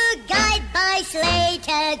 won't you guide my sleigh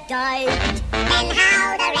tonight? then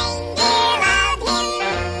how the reindeer loved him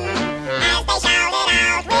as they shouted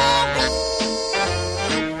out with glee.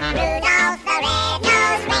 Rudolph the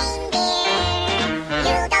red-nosed reindeer,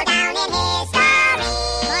 you'll go down in history.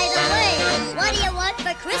 By the way, what do you want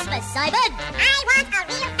for Christmas,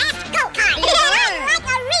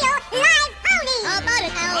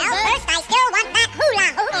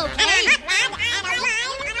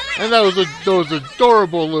 And those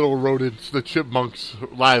adorable little rodents, the chipmunks,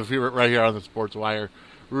 live here right here on the Sportswire.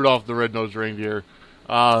 Rudolph the Red-Nosed Reindeer.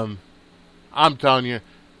 I'm telling you,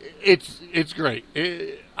 it's great.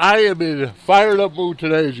 I am in a fired up mood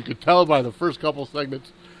today, as you can tell by the first couple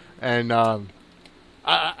segments, and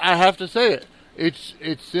I have to say it.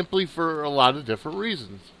 It's simply for a lot of different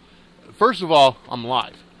reasons. First of all, I'm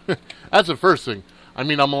alive. That's the first thing. I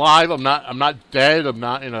mean, I'm alive. I'm not dead. I'm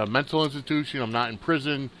not in a mental institution. I'm not in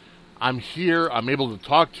prison. I'm here. I'm able to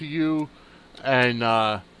talk to you, and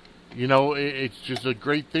it's just a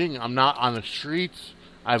great thing. I'm not on the streets.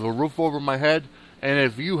 I have a roof over my head, and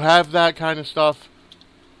if you have that kind of stuff,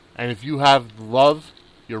 and if you have love,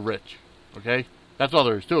 you're rich. Okay, that's all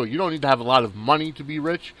there is to it. You don't need to have a lot of money to be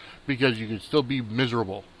rich, because you can still be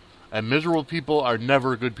miserable, and miserable people are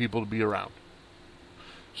never good people to be around.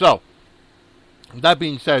 So, that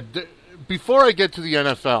being said, before I get to the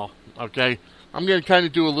NFL, okay, I'm going to kind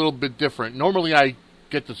of do a little bit different. Normally, I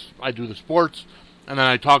do the sports, and then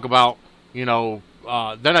I talk about, then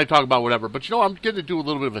I talk about whatever. But I'm going to do a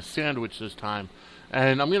little bit of a sandwich this time,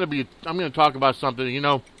 and I'm going to talk about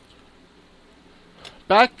something.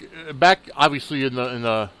 Back obviously in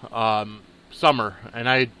the summer, and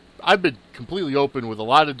I've been completely open with a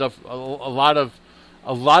lot of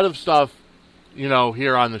stuff,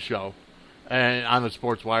 here on the show and on the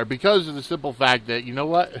Sportswire, because of the simple fact that, you know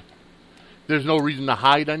what, there's no reason to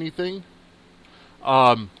hide anything.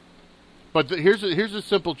 But here's the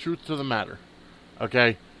simple truth to the matter.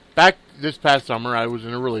 Okay, back this past summer, I was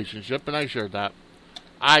in a relationship, and I shared that.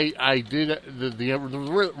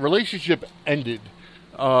 The relationship ended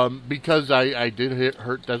because I did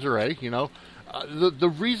hurt Desiree.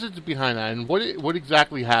 The reasons behind that and what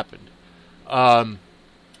exactly happened.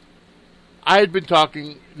 I had been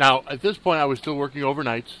talking. Now, at this point, I was still working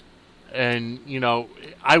overnights, and,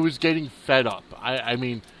 I was getting fed up. I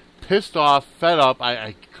mean, pissed off, fed up.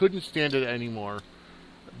 I couldn't stand it anymore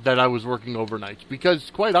that I was working overnights. Because,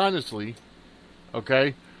 quite honestly,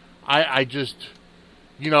 okay, I just,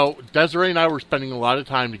 Desiree and I were spending a lot of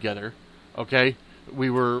time together, okay? We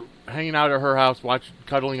were hanging out at her house,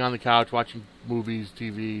 cuddling on the couch, watching movies,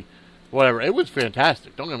 TV, whatever. It was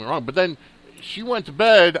fantastic, don't get me wrong. But then she went to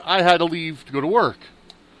bed, I had to leave to go to work.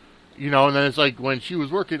 And then it's like when she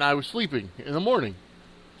was working, I was sleeping in the morning.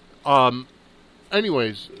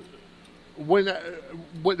 Anyways,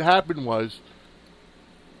 what happened was,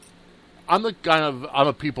 I'm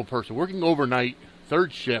a people person, working overnight,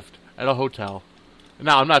 third shift at a hotel.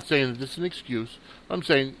 Now, I'm not saying that this is an excuse. I'm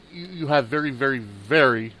saying you have very, very,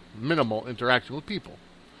 very minimal interaction with people.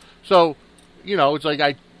 So, it's like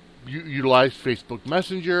I utilize Facebook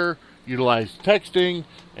Messenger, utilize texting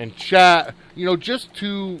and chat, just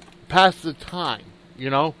to pass the time,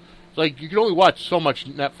 It's like you can only watch so much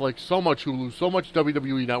Netflix, so much Hulu, so much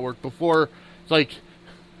WWE Network before it's like,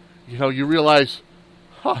 you realize,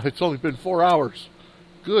 it's only been 4 hours.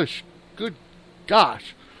 Good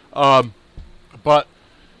gosh. But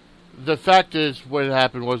the fact is, what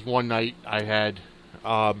happened was one night I had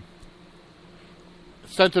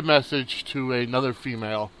sent a message to another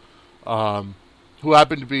female who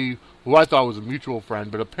happened to be, who I thought was a mutual friend,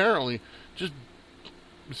 but apparently just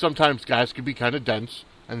sometimes guys can be kind of dense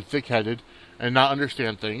and thick-headed and not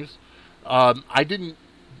understand things. I didn't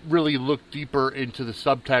really look deeper into the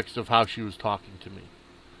subtext of how she was talking to me.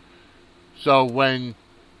 So when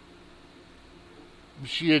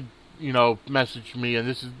she had, messaged me, and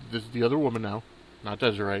this is the other woman now, not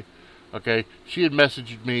Desiree, okay? She had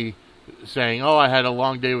messaged me saying, I had a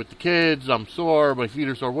long day with the kids, I'm sore, my feet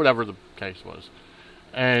are sore, whatever the case was.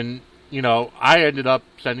 And, I ended up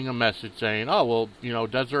sending a message saying,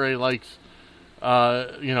 Desiree likes,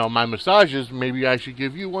 my massages, maybe I should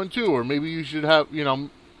give you one too, or maybe you should have,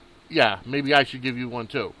 maybe I should give you one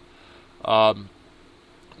too. And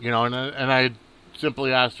I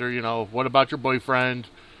simply asked her, what about your boyfriend?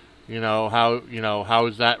 How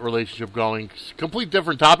is that relationship going? Complete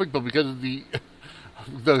different topic, but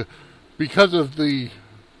because of the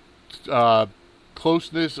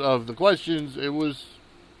closeness of the questions, it was,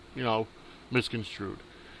 misconstrued.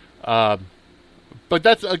 But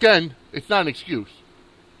that's, again, it's not an excuse.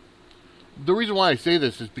 The reason why I say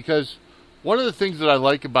this is because one of the things that I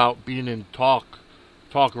like about being in talk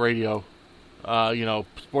radio,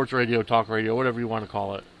 sports radio, talk radio, whatever you want to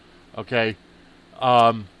call it, okay?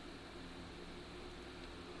 I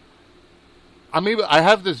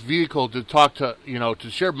have this vehicle to talk to,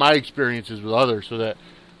 to share my experiences with others so that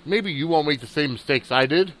maybe you won't make the same mistakes I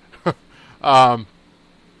did.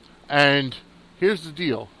 And here's the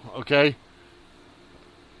deal, okay?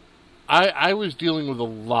 I was dealing with a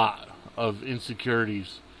lot of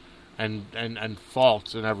insecurities and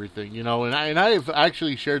faults and everything, you know. And I have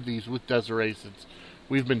actually shared these with Desiree since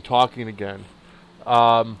we've been talking again,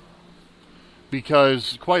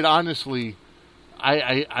 because quite honestly,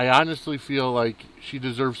 I honestly feel like she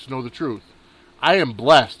deserves to know the truth. I am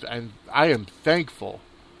blessed and I am thankful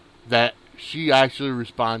that she actually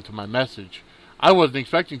responded to my message. I wasn't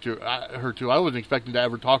expecting her to. I wasn't expecting to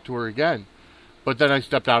ever talk to her again. But then I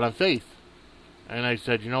stepped out on faith. And I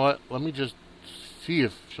said, you know what? Let me just see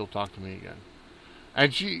if she'll talk to me again.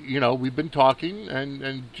 And she, you know, we've been talking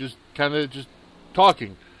and just kind of just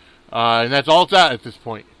talking. And that's all it's at this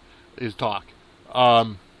point, is talk.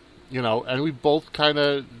 You know, and we both kind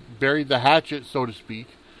of buried the hatchet, so to speak.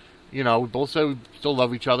 You know, we both said we still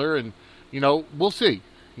love each other. And, you know, we'll see.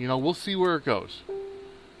 You know, we'll see where it goes.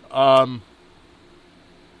 But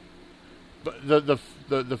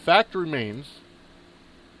the fact remains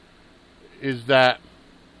is that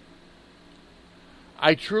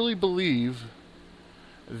I truly believe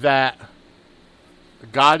that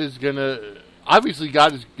God is gonna, obviously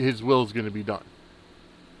His will is gonna be done.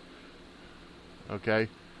 Okay,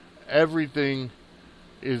 everything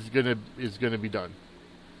is gonna be done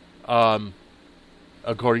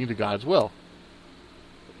according to God's will,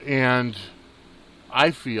 and I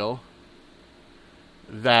feel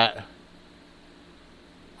that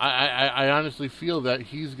I honestly feel that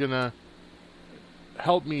He's gonna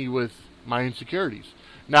help me with my insecurities.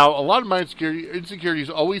 Now, a lot of my insecurities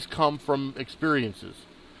always come from experiences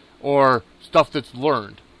or stuff that's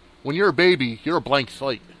learned. When you're a baby, you're a blank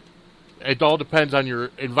slate. It all depends on your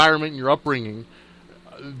environment and your upbringing.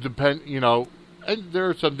 You know, and there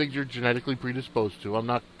are some things you're genetically predisposed to. I'm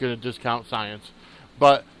not going to discount science,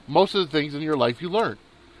 but most of the things in your life you learn.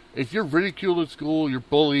 If you're ridiculed at school, you're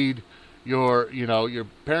bullied, your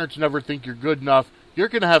parents never think you're good enough, you're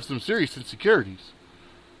going to have some serious insecurities.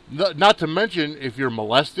 Not to mention if you're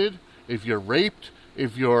molested, if you're raped,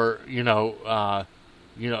 if you're,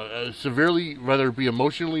 severely, whether it be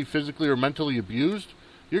emotionally, physically, or mentally abused,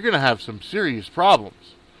 you're going to have some serious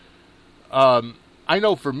problems. I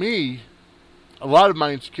know for me, a lot of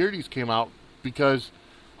my insecurities came out because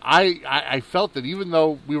I felt that even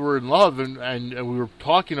though we were in love and we were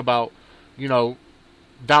talking about, you know,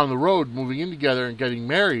 down the road moving in together and getting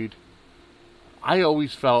married, I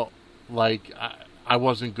always felt like I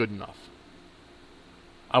wasn't good enough.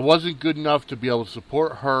 I wasn't good enough to be able to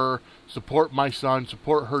support her, support my son,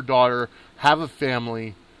 support her daughter, have a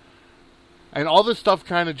family. And all this stuff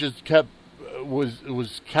kind of just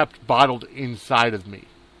was kept bottled inside of me.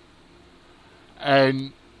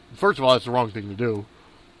 And first of all, that's the wrong thing to do.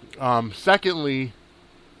 Secondly,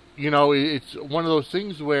 you know, it's one of those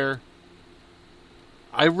things where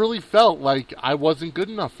I really felt like I wasn't good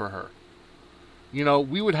enough for her. You know,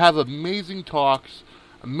 we would have amazing talks,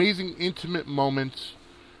 amazing intimate moments,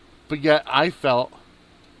 but yet I felt,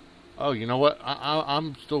 oh, you know what?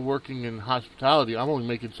 I'm still working in hospitality. I'm only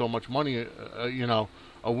making so much money,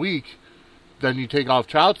 a week. Then you take off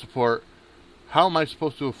child support. How am I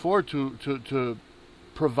supposed to afford to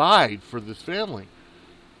provide for this family?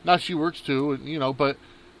 Now she works too, and but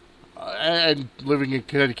and living in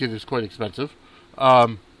Connecticut is quite expensive.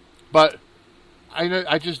 But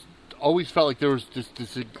I just always felt like there was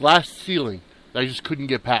this glass ceiling that I just couldn't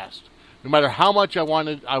get past. No matter how much I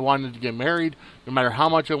wanted to get married, no matter how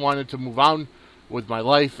much I wanted to move on with my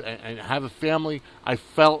life and have a family, I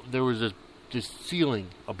felt there was this ceiling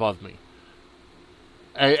above me.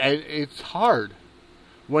 And it's hard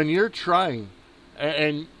when you're trying,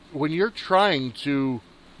 and when you're trying to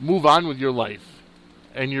move on with your life,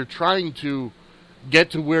 and you're trying to get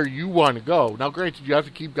to where you want to go. Now, granted, you have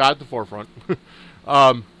to keep God at the forefront.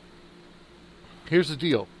 Here's the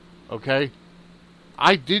deal, okay?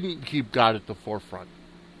 I didn't keep God at the forefront,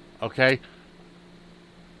 okay?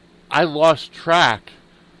 I lost track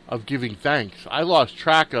of giving thanks. I lost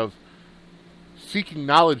track of seeking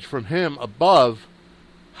knowledge from Him above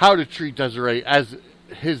how to treat Desiree as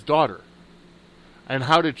His daughter and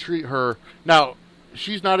how to treat her. Now,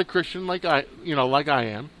 she's not a Christian like I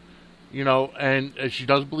am, and she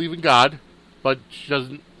does believe in God, but she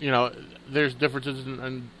doesn't, there's differences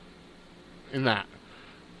in that.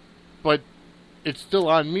 But it's still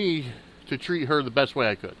on me to treat her the best way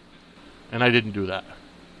I could. And I didn't do that.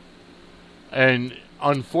 And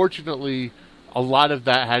unfortunately, a lot of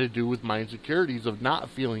that had to do with my insecurities of not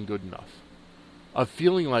feeling good enough. Of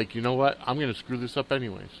feeling like, you know what, I'm going to screw this up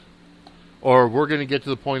anyways. Or we're going to get to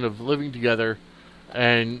the point of living together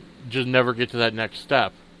and just never get to that next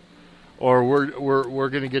step. Or we're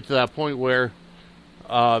going to get to that point where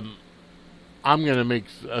I'm going to make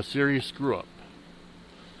a serious screw up.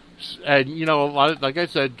 And, you know, a lot of, like I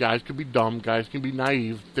said, guys can be dumb, guys can be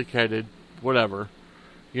naive, thick-headed, whatever.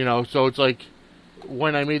 You know, so it's like,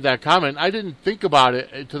 when I made that comment, I didn't think about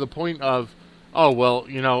it to the point of, oh, well,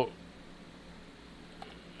 you know,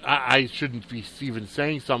 I shouldn't be even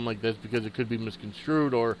saying something like this because it could be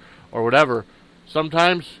misconstrued or whatever.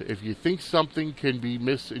 Sometimes, if you think something can be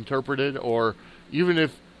misinterpreted, or even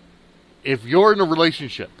if you're in a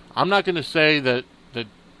relationship, I'm not going to say that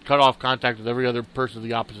cut off contact with every other person of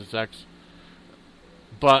the opposite sex,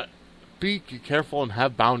 but be careful and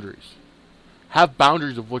have boundaries. Have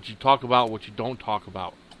boundaries of what you talk about, what you don't talk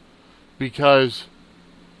about. Because,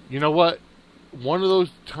 you know what? One of those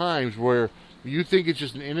times where you think it's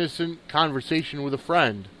just an innocent conversation with a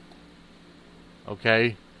friend,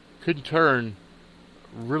 okay, could turn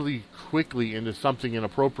really quickly into something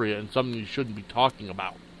inappropriate and something you shouldn't be talking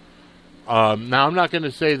about. Now, I'm not going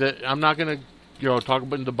to say that, I'm not going to, you know, talk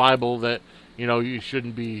about in the Bible that, you know, you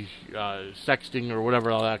shouldn't be sexting or whatever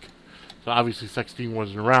all that. So obviously sexting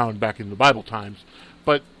wasn't around back in the Bible times.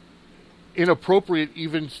 But inappropriate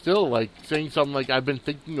even still, like saying something like, I've been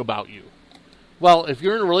thinking about you. Well, if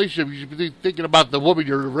you're in a relationship, you should be thinking about the woman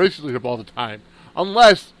you're in a relationship with all the time.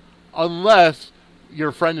 Unless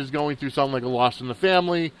your friend is going through something like a loss in the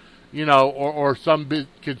family, you know, or some big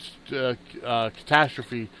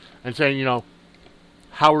catastrophe, and saying, you know,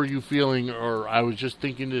 how are you feeling? Or I was just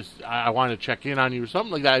thinking this, I want to check in on you, or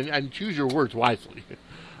something like that, and choose your words wisely.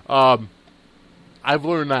 I've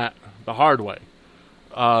learned that the hard way.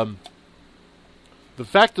 The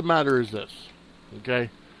fact of the matter is this, okay?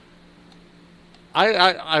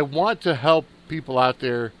 I want to help people out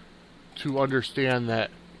there to understand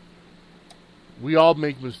that we all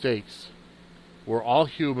make mistakes. We're all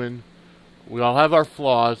human. We all have our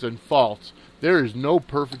flaws and faults. There is no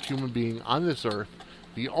perfect human being on this earth.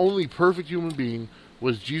 The only perfect human being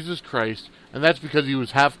was Jesus Christ, and that's because he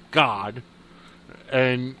was half God,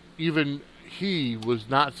 and even he was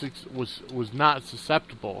not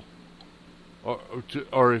susceptible,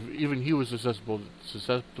 or even he was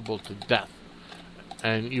susceptible to death.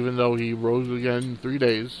 And even though he rose again in 3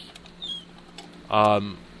 days,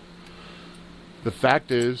 the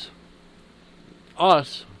fact is,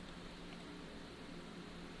 us,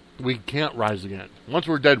 we can't rise again. Once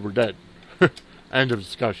we're dead, we're dead. End of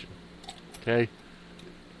discussion. Okay?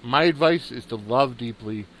 My advice is to love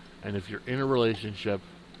deeply, and if you're in a relationship,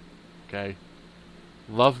 okay,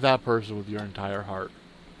 love that person with your entire heart.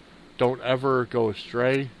 Don't ever go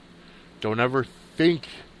astray. Don't ever think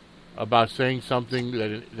about saying something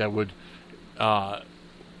that would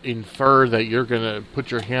infer that you're going to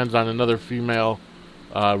put your hands on another female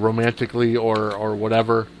romantically or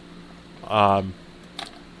whatever. Or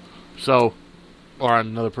on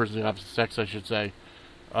another person of the opposite sex, I should say.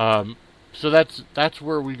 So that's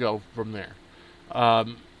where we go from there.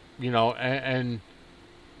 You know, and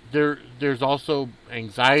there's also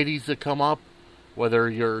anxieties that come up, whether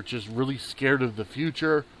you're just really scared of the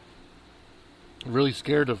future, really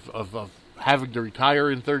scared of having to retire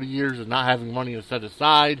in 30 years and not having money to set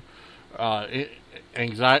aside,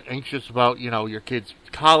 anxious about, you know, your kids'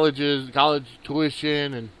 college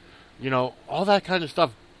tuition, and, you know, all that kind of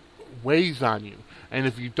stuff weighs on you. And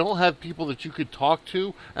if you don't have people that you could talk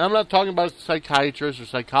to, and I'm not talking about a psychiatrist or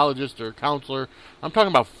psychologist or counselor, I'm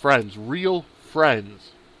talking about friends, real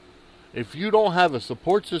friends. If you don't have a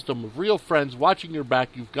support system of real friends watching your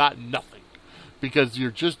back, you've got nothing. Because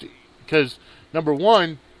number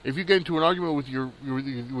one, if you get into an argument with your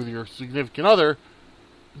significant other,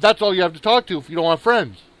 that's all you have to talk to if you don't have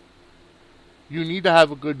friends. You need to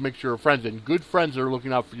have a good mixture of friends, and good friends are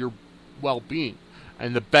looking out for your well-being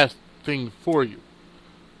and the best thing for you.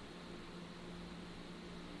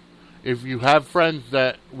 If you have friends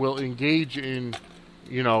that will engage in,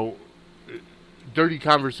 you know, dirty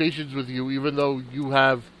conversations with you, even though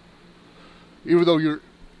you're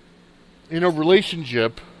in a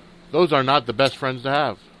relationship, those are not the best friends to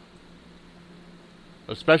have.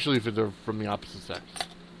 Especially if they're from the opposite sex.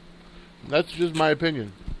 That's just my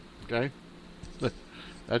opinion. Okay?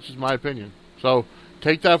 That's just my opinion. So,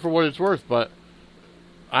 take that for what it's worth, but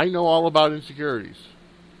I know all about insecurities.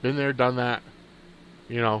 Been there, done that.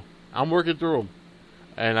 You know, I'm working through them.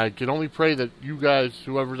 And I can only pray that you guys,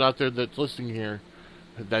 whoever's out there that's listening here,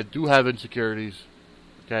 that do have insecurities,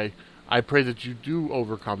 okay, I pray that you do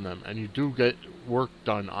overcome them and you do get work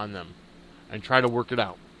done on them and try to work it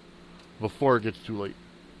out before it gets too late.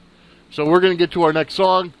 So we're going to get to our next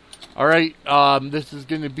song. All right, this is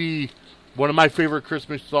going to be one of my favorite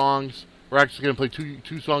Christmas songs. We're actually going to play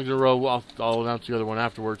two songs in a row. I'll announce the other one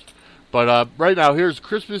afterwards. But right now, here's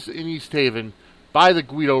Christmas in East Haven by the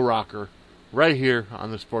Guido Rocker, right here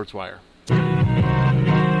on the Sportswire.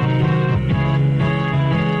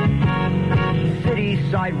 City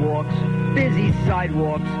sidewalks, busy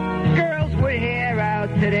sidewalks, girls with hair out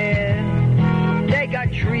to there. They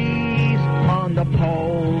got trees on the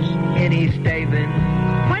poles in East Haven.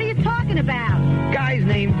 What are you talking about? Guys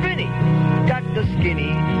named Vinny got the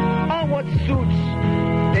skinny on what suits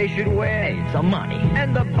they should wear. Hey, it's a money.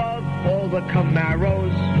 And above all the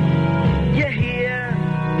Camaros, you hear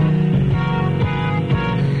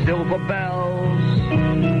silver bells,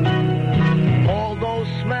 all those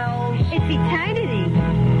smells. It's eternity.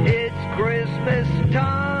 It's Christmas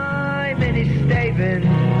time in East Haven.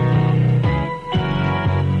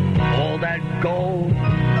 All that gold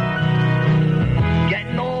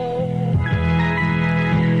getting old.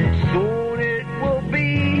 Soon it will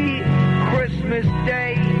be Christmas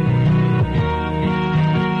Day.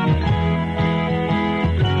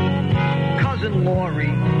 Cousin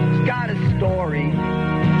Lori's got a story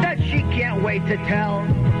that she can't wait to tell.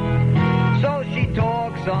 So she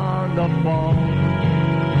talks on the phone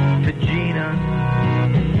to Gina.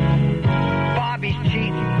 Bobby's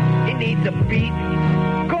cheating. He needs a beat.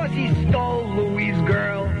 'Cause he stole Louis'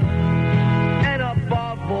 girl. And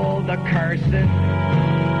above all the cursing,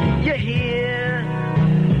 you hear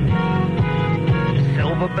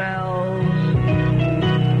silver bells,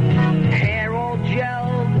 hair all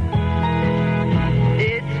gelled.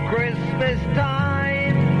 It's Christmas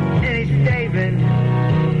time in East Haven.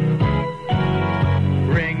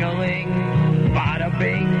 Ring-a-ling,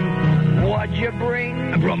 bada-bing, what'd you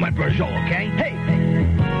bring? I brought my Peugeot, okay? Hey,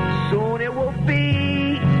 soon it will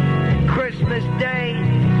be Christmas Day.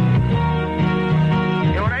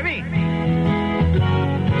 You know what I mean?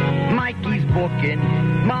 Mikey's booking,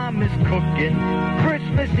 Mom is cooking,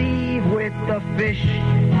 Christmas Eve with the fish,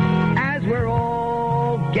 as we're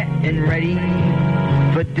all getting ready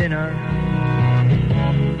for dinner.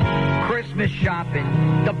 Christmas shopping,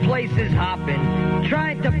 the place is hopping,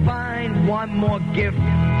 trying to find one more gift.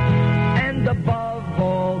 And above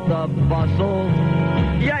all the bustle,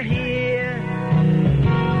 you hear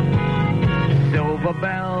silver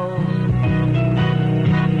bells,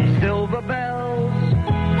 silver bells.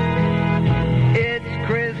 It's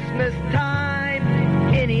Christmas time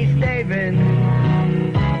in East Haven.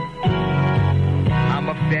 I'm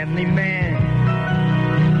a family man,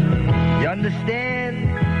 you understand?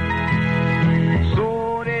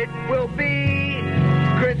 Soon it will be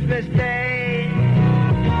Christmas Day.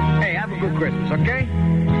 Hey, have a good Christmas, okay?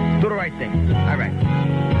 Do the right thing. All right.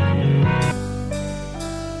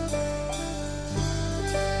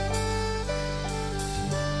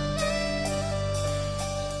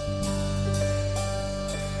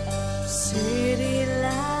 City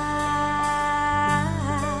lights,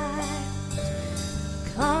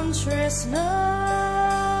 country snow,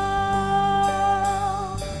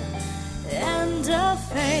 and a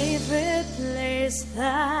favorite place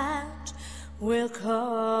that we'll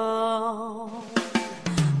call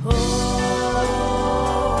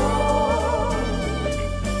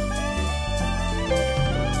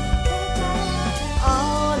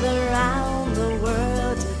all around the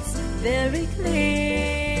world. It's very clear.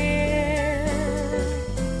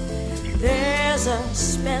 There's a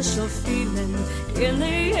special feeling in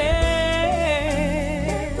the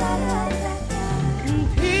air.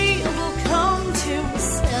 People come to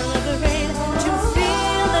celebrate, to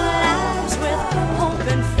fill their lives with hope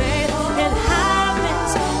and faith. It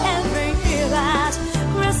happens every year at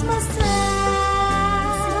Christmas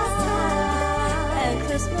time. At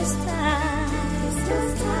Christmas time.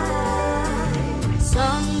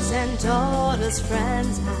 Sons and daughters,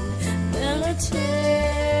 friends and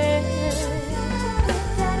relatives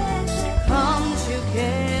come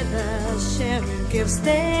together, sharing gifts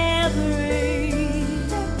they bring,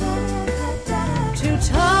 to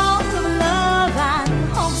talk of love and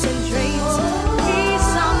hopes and dreams,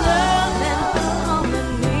 peace on earth and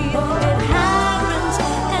harmony. It happens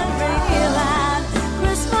every year at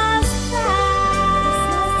Christmas time.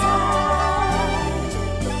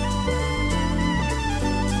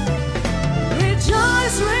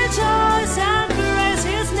 Rejoice, rejoice and praise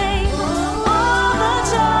His name. All the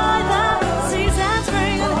joy that seasons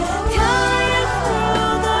bring, carry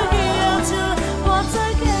through the year till once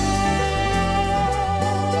again.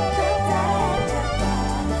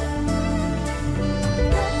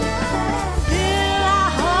 Fill our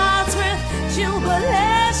hearts with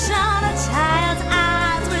jubilation, a child's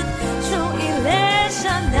eyes with true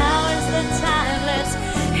elation. Now is the time, let's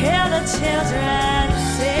hear the children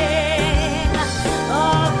sing.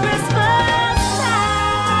 Oh, Christmas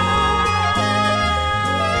time.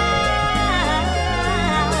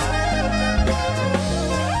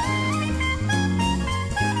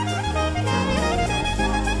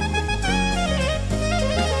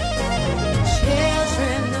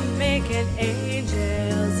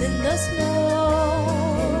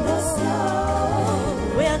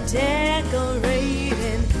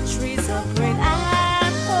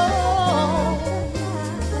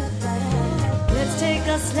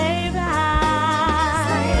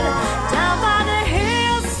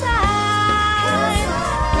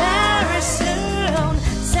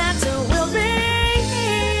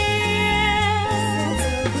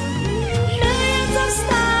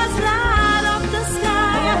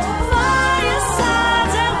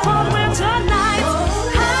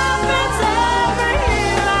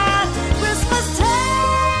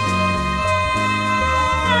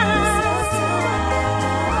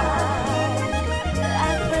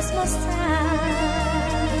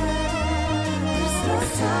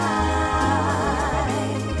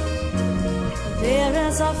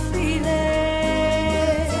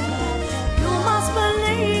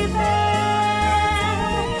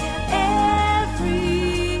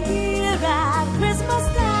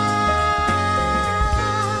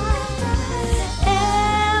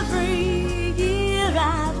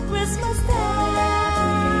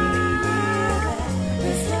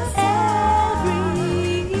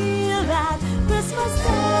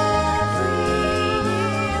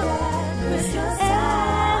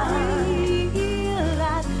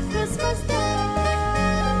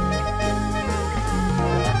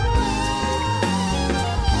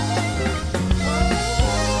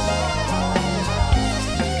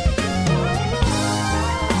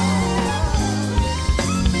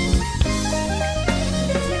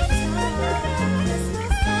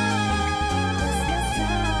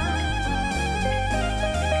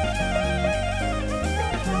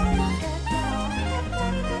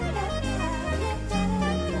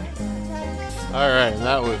 and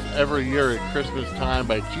that was Every Year at Christmas Time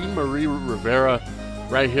by Jean Marie Rivera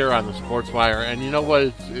right here on the Sportswire. And you know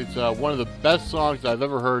what? It's one of the best songs I've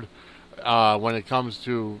ever heard when it comes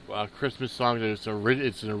to Christmas songs. It's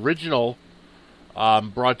an original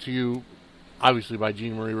brought to you, obviously, by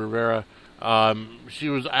Jean Marie Rivera. She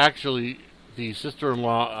was actually the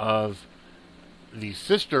sister-in-law of the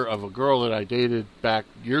sister of a girl that I dated back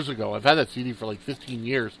years ago. I've had that CD for like 15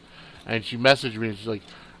 years, and she messaged me and she's like,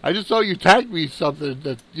 I just saw you tagged me something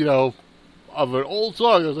that, of an old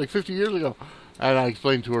song that was like 50 years ago. And I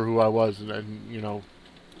explained to her who I was, and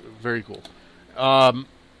very cool.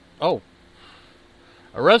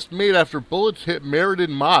 Arrest made after bullets hit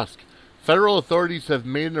Meriden Mosque. Federal authorities have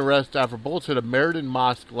made an arrest after bullets hit a Meriden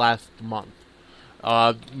Mosque last month.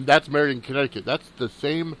 That's Meriden, Connecticut. That's the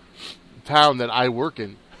same town that I work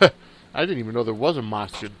in. I didn't even know there was a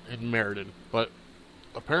mosque in Meriden, but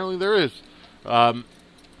apparently there is.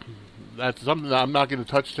 That's something that I'm not going to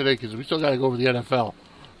touch today because we still got to go over the NFL.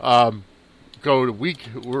 Go to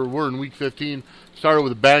we're in week 15. Started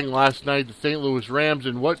with a bang last night, the St. Louis Rams,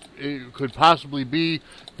 and what it could possibly be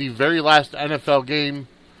the very last NFL game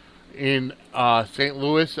in St.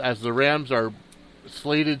 Louis, as the Rams are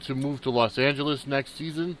slated to move to Los Angeles next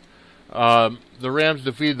season. The Rams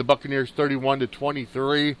defeated the Buccaneers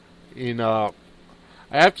 31-23 in I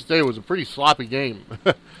have to say it was a pretty sloppy game.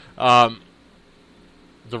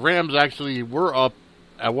 The Rams actually were up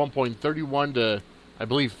at one point 31 to, I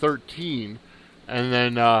believe, 13, and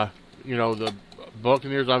then the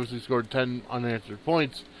Buccaneers obviously scored 10 unanswered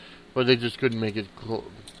points, but they just couldn't make it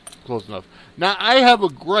close enough. Now, I have a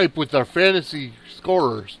gripe with our fantasy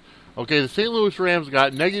scorers. Okay, the St. Louis Rams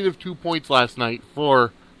got -2 points last night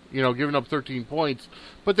for, giving up 13 points,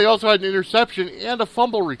 but they also had an interception and a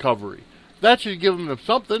fumble recovery. That should give them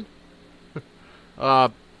something.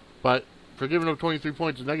 But for giving up 23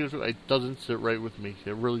 points and -2, it doesn't sit right with me.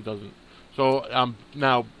 It really doesn't. So I'm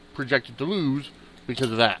now projected to lose because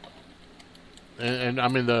of that. And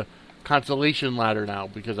I'm in the consolation ladder now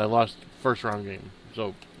because I lost first round game.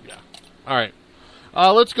 So yeah. All right.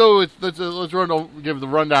 Let's go with give the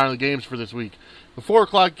rundown of the games for this week. The 4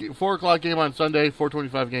 o'clock game on Sunday,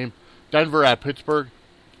 4:25 game, Denver at Pittsburgh.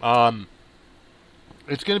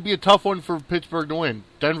 It's going to be a tough one for Pittsburgh to win.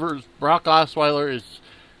 Denver's Brock Osweiler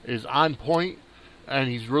is on point, and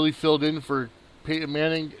he's really filled in for Peyton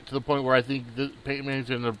Manning to the point where I think Peyton Manning's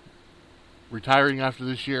going to retiring after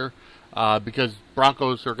this year because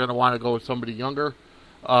Broncos are going to want to go with somebody younger.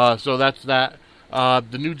 So that's that.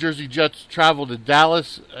 The New Jersey Jets travel to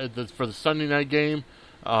Dallas for the Sunday night game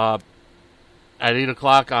at 8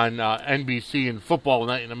 o'clock on NBC in Football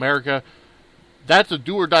Night in America. That's a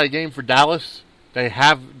do-or-die game for Dallas.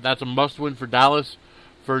 That's a must-win for Dallas.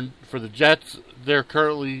 For the Jets, they're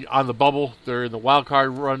currently on the bubble. They're in the wild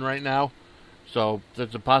card run right now. So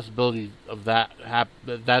there's a possibility of that.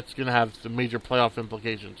 That's going to have some major playoff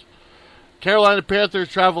implications. Carolina Panthers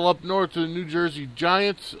travel up north to the New Jersey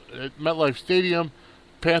Giants at MetLife Stadium.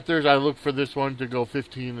 Panthers, I look for this one to go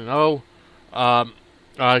 15-0.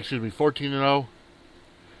 14-0.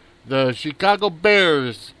 The Chicago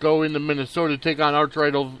Bears go into Minnesota to take on arch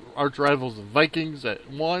rivals the Vikings at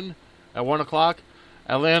 1 o'clock. The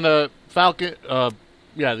Atlanta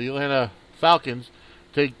Falcons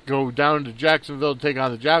go down to Jacksonville to take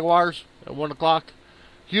on the Jaguars at 1 o'clock.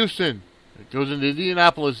 Houston goes into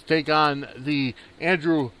Indianapolis to take on the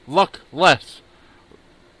Andrew Luck-less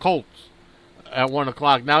Colts at 1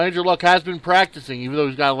 o'clock. Now, Andrew Luck has been practicing, even though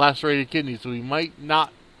he's got a lacerated kidney, so he might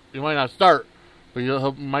not start, but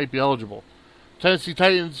he might be eligible. Tennessee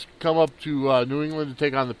Titans come up to New England to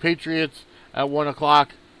take on the Patriots at 1 o'clock.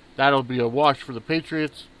 That'll be a wash for the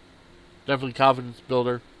Patriots. Definitely confidence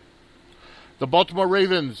builder. The Baltimore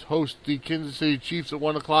Ravens host the Kansas City Chiefs at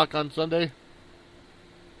 1 o'clock on Sunday.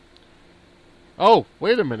 Oh,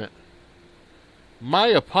 wait a minute. My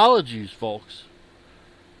apologies, folks.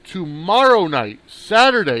 Tomorrow night,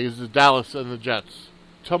 Saturday, is the Dallas and the Jets.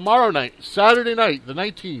 Tomorrow night, Saturday night, the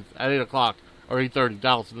 19th, at 8 o'clock, or 8:30,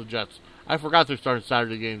 Dallas and the Jets. I forgot they're starting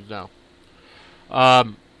Saturday games now. I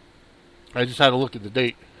just had to look at the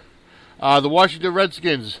date. The Washington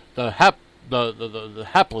Redskins, the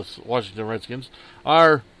hapless Washington Redskins,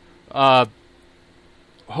 are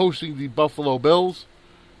hosting the Buffalo Bills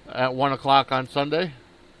at 1 o'clock on Sunday.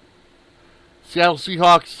 Seattle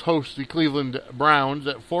Seahawks host the Cleveland Browns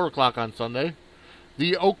at 4 o'clock on Sunday.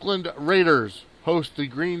 The Oakland Raiders host the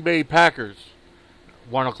Green Bay Packers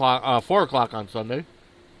 4 o'clock on Sunday.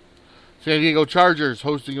 San Diego Chargers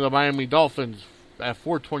hosting the Miami Dolphins at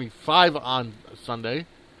 4:25 on Sunday.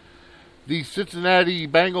 The Cincinnati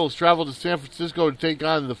Bengals travel to San Francisco to take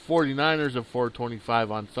on the 49ers at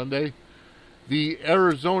 4:25 on Sunday. The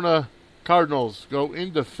Arizona Cardinals go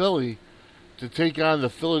into Philly to take on the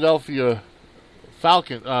Philadelphia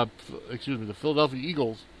the Philadelphia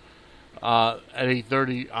Eagles at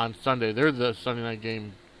 8:30 on Sunday. They're the Sunday night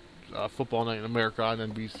game, football night in America on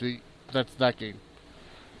NBC. That's that game.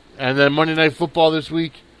 And then Monday Night Football this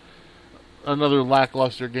week, another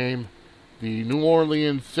lackluster game. The New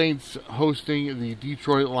Orleans Saints hosting the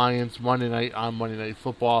Detroit Lions Monday night on Monday Night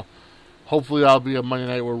Football. Hopefully that'll be a Monday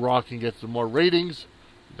night where Raw can get some more ratings.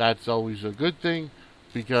 That's always a good thing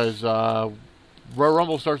because Royal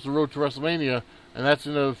Rumble starts the road to WrestleMania, and that's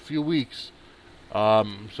in a few weeks.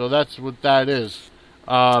 So that's what that is.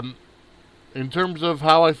 In terms of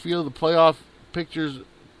how I feel the playoff pictures,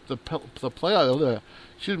 the playoff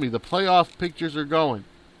pictures are going.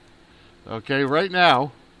 Okay, right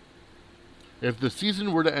now, if the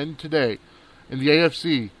season were to end today in the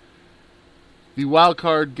AFC, the wild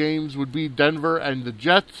card games would be Denver and the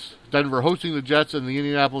Jets. Denver hosting the Jets and the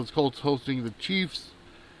Indianapolis Colts hosting the Chiefs.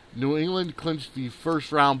 New England clinched the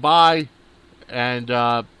first round bye, and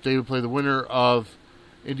they would play the winner of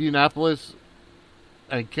Indianapolis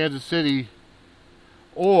and Kansas City,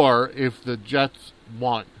 or if the Jets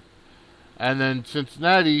won. And then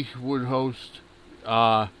Cincinnati would host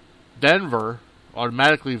Denver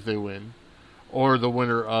automatically if they win, or the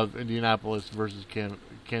winner of Indianapolis versus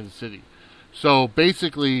Kansas City. So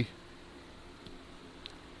basically,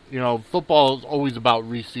 football is always about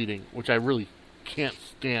reseeding, which I really can't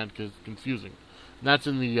stand because it's confusing. And that's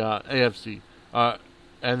in the AFC. And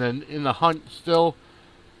then in the hunt still,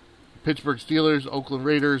 Pittsburgh Steelers, Oakland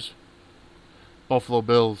Raiders, Buffalo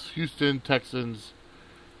Bills, Houston Texans,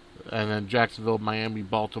 and then Jacksonville, Miami,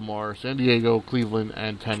 Baltimore, San Diego, Cleveland,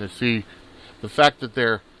 and Tennessee. The fact that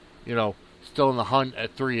they're, still in the hunt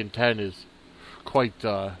at 3-10 is quite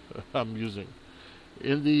amusing.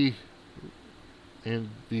 In the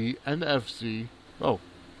NFC,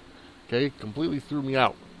 completely threw me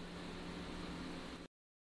out.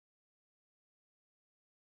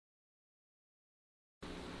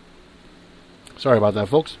 Sorry about that,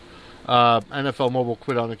 folks. NFL Mobile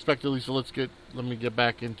quit unexpectedly, so let me get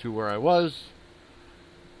back into where I was.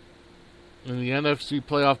 And the NFC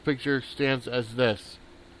playoff picture stands as this.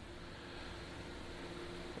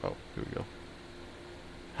 Oh, here we go.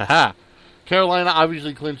 Haha. Carolina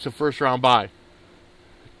obviously clinched the first round bye.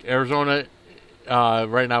 Arizona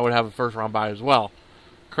right now would have a first round bye as well.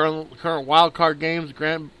 Current wild card games: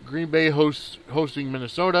 Green Bay hosting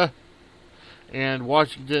Minnesota, and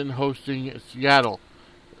Washington hosting Seattle.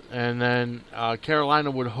 And then Carolina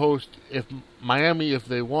would host Miami if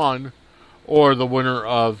they won, or the winner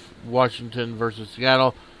of Washington versus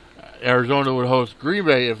Seattle. Arizona would host Green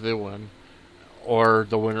Bay if they won, or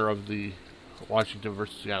the winner of the Washington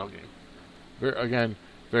versus Seattle game. Again,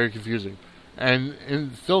 very confusing. And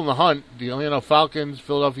still in the hunt, the Atlanta Falcons,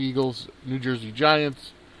 Philadelphia Eagles, New Jersey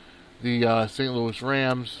Giants, the St. Louis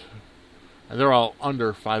Rams, and they're all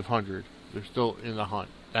under 500. They're still in the hunt.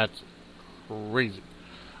 That's crazy.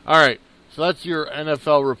 All right, so that's your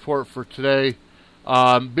NFL report for today.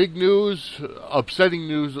 Big news, upsetting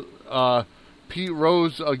news. Pete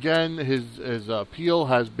Rose, again, his appeal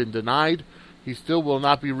has been denied. He still will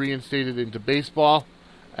not be reinstated into baseball,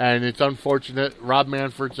 and it's unfortunate. Rob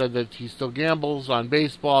Manfred said that he still gambles on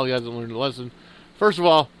baseball. He hasn't learned a lesson. First of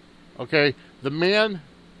all, okay, the man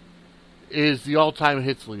is the all-time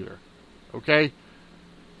hits leader, okay?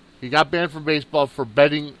 He got banned from baseball for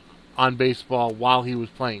betting on baseball while he was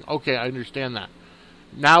playing. Okay, I understand that.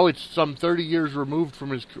 Now it's some 30 years removed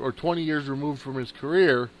from or 20 years removed from his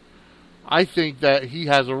career. I think that he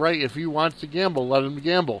has a right, if he wants to gamble, let him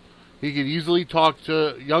gamble. He could easily talk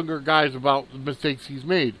to younger guys about the mistakes he's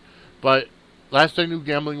made. But last I knew,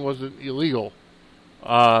 gambling wasn't illegal.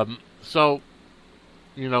 So,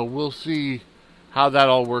 we'll see how that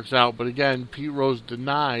all works out. But again, Pete Rose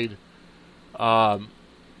denied a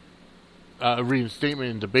reinstatement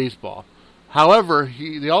into baseball. However,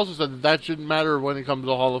 they also said that shouldn't matter when it comes to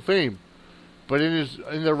the Hall of Fame. But in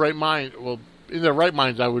their right mind, in their right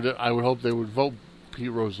minds, I would hope they would vote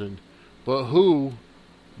Pete Rose in. But who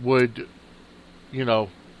would,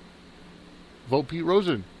 vote Pete Rose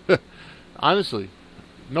in? Honestly,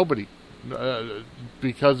 nobody.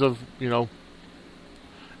 Because of,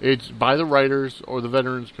 it's by the writers or the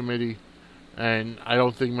Veterans Committee, and I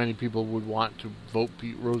don't think many people would want to vote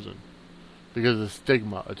Pete Rose in because of the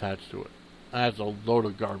stigma attached to it. That's a load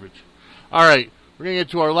of garbage. All right, we're going to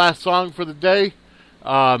get to our last song for the day.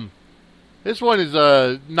 This one is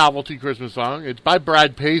a novelty Christmas song. It's by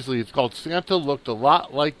Brad Paisley. It's called Santa Looked a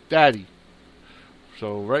Lot Like Daddy.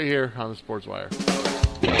 So right here on the Sportswire.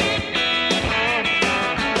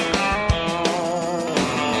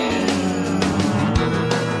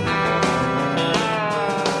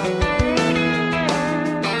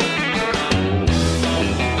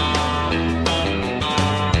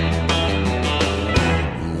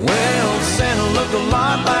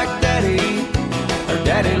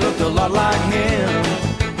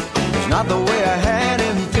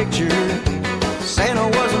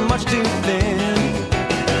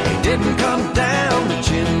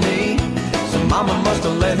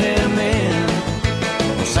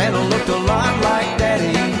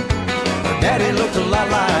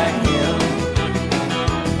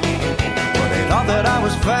 thought that I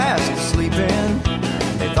was fast sleeping.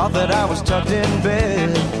 They thought that I was tucked in bed.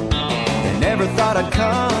 They never thought I'd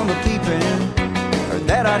come a-peeping, or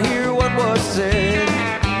that I'd hear what was said.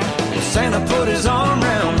 Well, Santa put his arm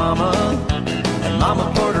around Mama, and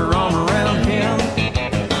Mama put her arm around him.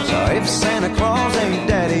 So if Santa Claus ain't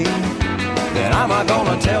Daddy, then I'm not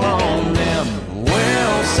gonna tell on them.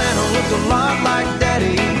 Well, Santa looked a lot like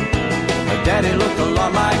Daddy, but Daddy looked a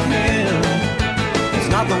lot like him. It's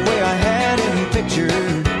not the way I had him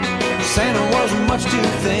pictured. Santa wasn't much too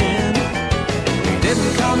thin. He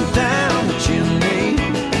didn't come down the chimney,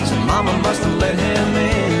 so Mama must have let him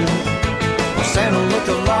in. Well, Santa looked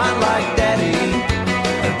a lot like Daddy,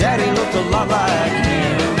 or Daddy looked a lot like him.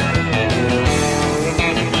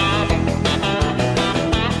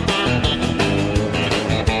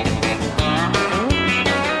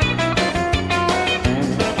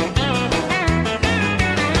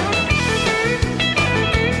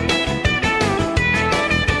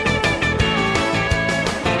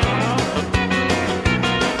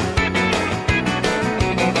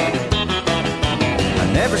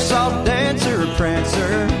 Never saw Dancer or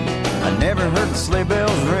Prancer, I never heard the sleigh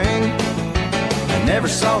bells ring. I never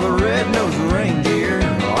saw the red-nosed reindeer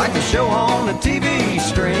like the show on the TV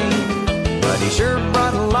screen. But he sure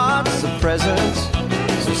brought lots of presents,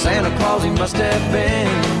 so Santa Claus he must have been.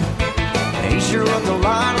 He sure looked a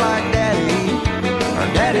lot like Daddy, or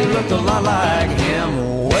Daddy looked a lot like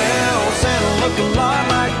him. Well, Santa looked a lot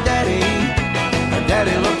like Daddy, or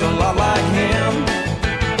Daddy looked a lot like him.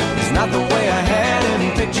 It's not the way I had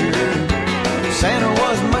him pictured. Santa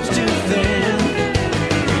was much too thin.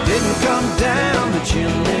 He didn't come down the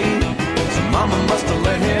chimney, so Mama must have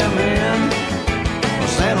let him in. Well,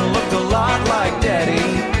 Santa looked a lot like Daddy,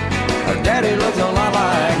 or Daddy looked a lot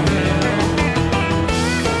like him.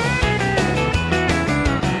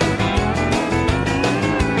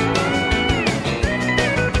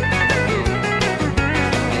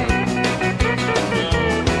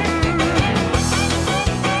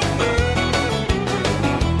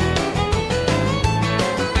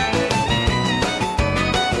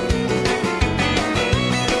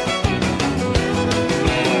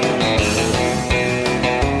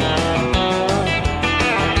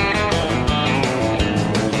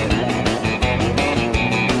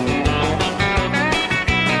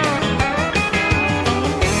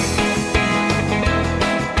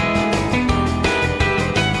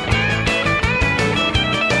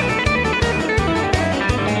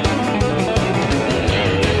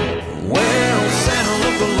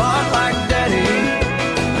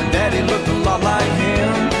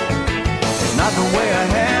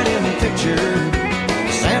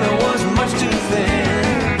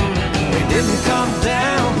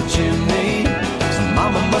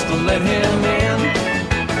 Let him in.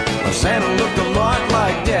 Well, Santa looked a lot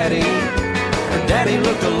like Daddy, or Daddy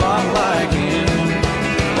looked a lot like him.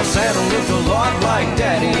 Well, Santa looked a lot like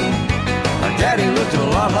Daddy, or Daddy looked a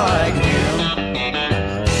lot like him.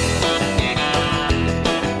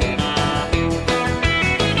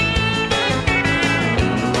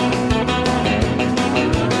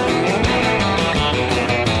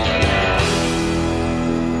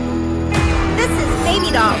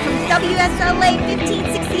 Doll from WSLA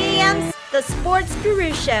 1560 AM's The Sports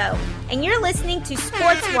Guru Show, and you're listening to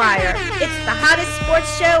Sportswire. It's the hottest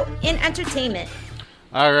sports show in entertainment.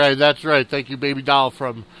 All right, that's right. Thank you, Baby Doll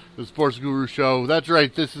from The Sports Guru Show. That's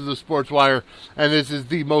right, this is the Sportswire, and this is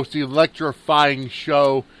the most electrifying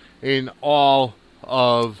show in all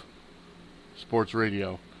of sports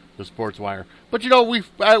radio, the Sportswire. But you know, we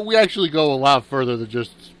actually go a lot further than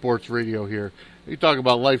just sports radio here. We talk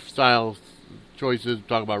about lifestyles, choices, we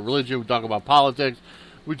talk about religion, we talk about politics,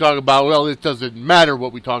 we talk about, well, it doesn't matter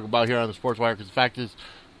what we talk about here on the Sportswire, because the fact is,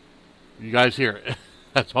 you guys hear it.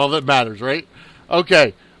 That's all that matters, right?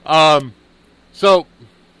 Okay, so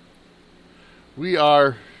we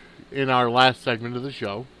are in our last segment of the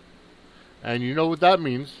show, and you know what that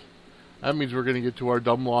means. That means we're going to get to our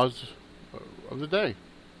dumb laws of the day.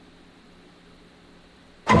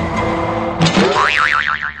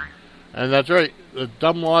 And that's right, the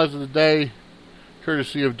dumb laws of the day,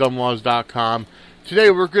 courtesy of dumblaws.com.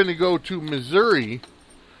 Today we're going to go to Missouri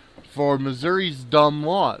for Missouri's dumb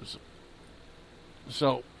laws.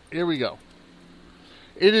 So, here we go.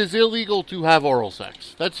 It is illegal to have oral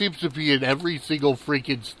sex. That seems to be in every single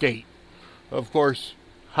freaking state. Of course,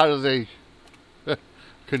 how do they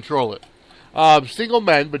control it? Single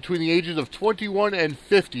men between the ages of 21 and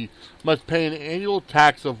 50 must pay an annual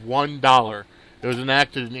tax of $1. It was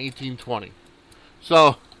enacted in 1820.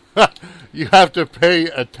 So, you have to pay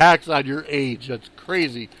a tax on your age. That's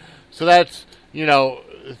crazy. So that's,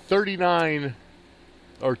 $39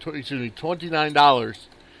 $29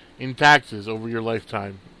 in taxes over your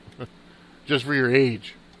lifetime, just for your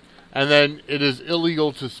age. And then it is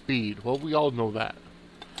illegal to speed. Well, we all know that.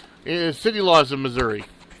 City laws in Missouri.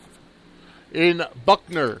 In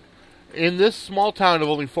Buckner, in this small town of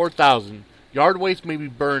only 4,000, yard waste may be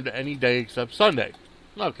burned any day except Sunday.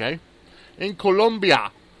 Okay. In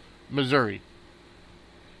Columbia, Missouri,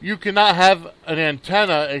 you cannot have an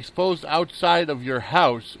antenna exposed outside of your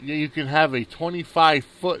house. You can have a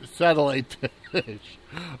 25-foot satellite dish.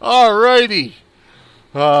 Alrighty.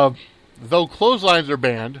 Though clotheslines are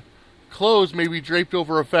banned, clothes may be draped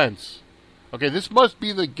over a fence. Okay, this must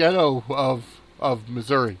be the ghetto of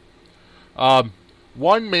Missouri.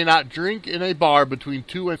 One may not drink in a bar between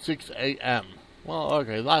 2 and 6 a.m. Well,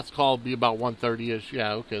 okay, last call will be about 1:30-ish.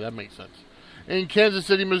 Yeah, okay, that makes sense. In Kansas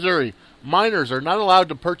City, Missouri, minors are not allowed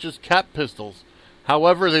to purchase cap pistols.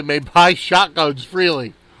 However, they may buy shotguns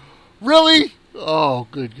freely. Really? Oh,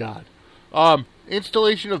 good God.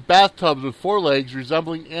 Installation of bathtubs with forelegs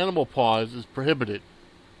resembling animal paws is prohibited.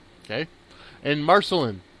 Okay? In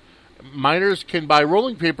Marceline, minors can buy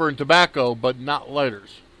rolling paper and tobacco, but not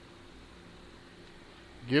lighters.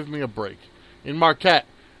 Give me a break. In Marquette,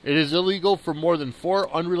 it is illegal for more than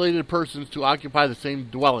 4 unrelated persons to occupy the same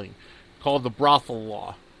dwelling, called the brothel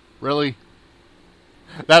law. Really?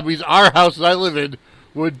 That means our house that I live in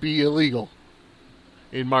would be illegal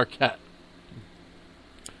in Marquette.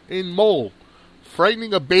 In Mole,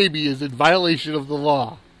 frightening a baby is in violation of the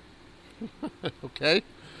law. Okay?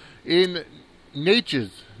 In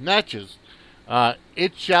Natchez,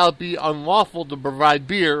 it shall be unlawful to provide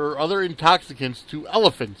beer or other intoxicants to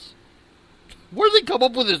elephants. Where do they come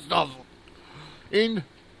up with this stuff? In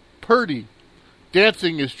Purdy,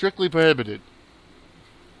 dancing is strictly prohibited.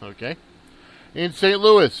 Okay? In St.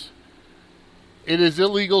 Louis, it is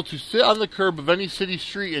illegal to sit on the curb of any city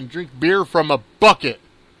street and drink beer from a bucket.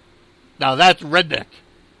 Now that's redneck.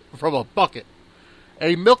 From a bucket.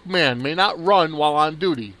 A milkman may not run while on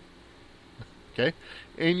duty. Okay?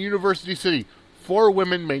 In University City, 4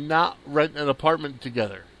 women may not rent an apartment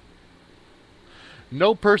together.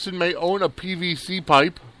 No person may own a PVC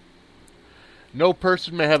pipe. No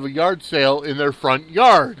person may have a yard sale in their front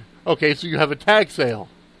yard. Okay, so you have a tag sale.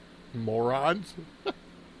 Morons.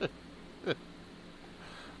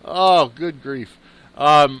 Oh, good grief.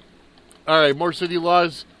 All right, more city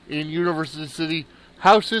laws. In University City,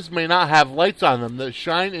 houses may not have lights on them that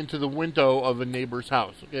shine into the window of a neighbor's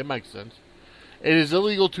house. Okay, it makes sense. It is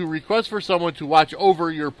illegal to request for someone to watch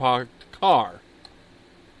over your parked car.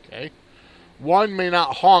 Okay. One may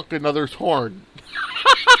not honk another's horn.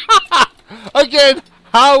 Again,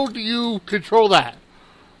 how do you control that?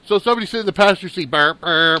 So somebody sitting in the passenger seat, burp,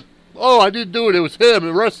 burp. Oh, I didn't do it. It was him.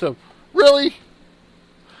 The rest of them. Really?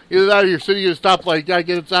 Either that or you're sitting at a stoplight, guy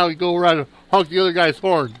gets out, you go around and honk the other guy's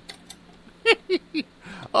horn.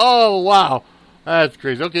 Oh, wow. That's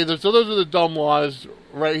crazy. Okay, so those are the dumb laws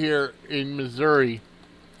right here in Missouri.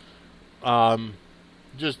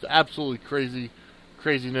 Just absolutely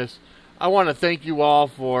craziness. I want to thank you all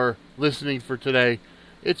for listening for today.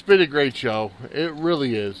 It's been a great show. It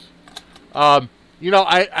really is. I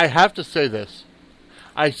have to say this.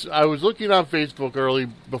 I was looking on Facebook early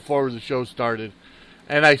before the show started,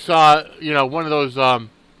 and I saw, one of those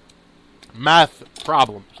math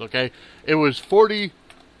problems, okay? It was 40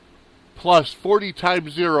 plus 40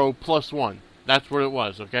 times 0 plus 1. That's what it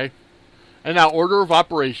was, okay? And now, order of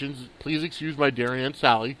operations, please excuse my dear Aunt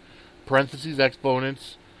Sally, parentheses,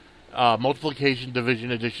 exponents, multiplication,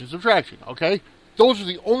 division, addition, subtraction, okay? Those are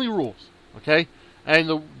the only rules, okay?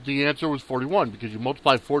 And the answer was 41, because you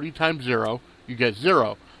multiply 40 times 0, you get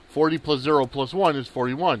 0. 40 plus 0 plus 1 is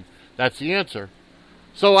 41. That's the answer.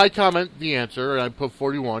 So I comment the answer, and I put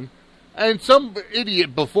 41. And some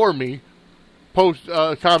idiot before me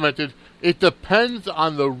commented, it depends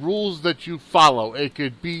on the rules that you follow. It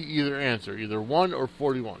could be either answer, either 1 or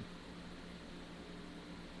 41.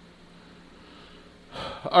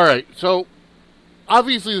 All right, so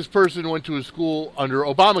obviously this person went to a school under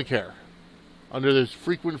Obamacare, under this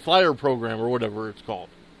frequent flyer program or whatever it's called.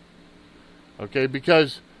 Okay,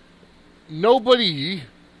 because nobody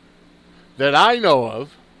that I know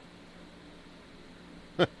of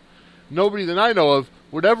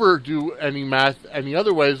would ever do any math any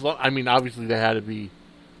other ways. I mean, obviously they had to be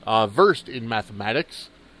versed in mathematics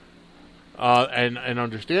and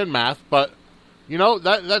understand math, but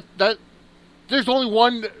that there's only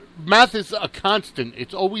one. Math is a constant.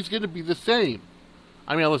 It's always going to be the same.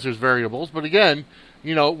 I mean, unless there's variables. But again,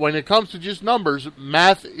 when it comes to just numbers,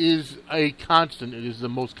 math is a constant. It is the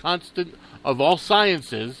most constant of all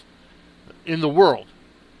sciences in the world.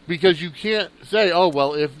 Because you can't say, oh,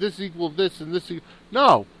 well, if this equals this and this equals...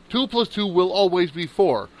 No. 2 plus 2 will always be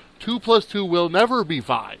 4. 2 plus 2 will never be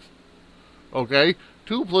 5. Okay?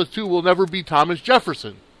 2 plus 2 will never be Thomas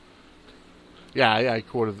Jefferson. Yeah, I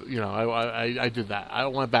quoted, I did that. I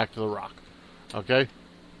went back to The Rock. Okay?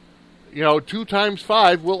 2 times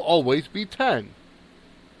 5 will always be 10.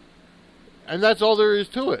 And that's all there is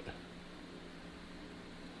to it.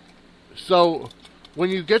 So, when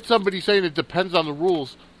you get somebody saying it depends on the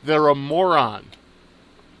rules, they're a moron.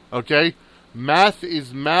 Okay? Math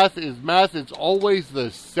is math is math. It's always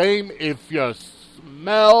the same if you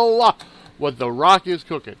smell what The Rock is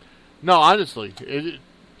cooking. No, honestly, it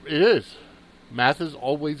is. Math is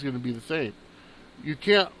always going to be the same. You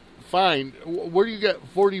can't find... Where do you get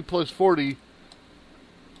 40 plus 40?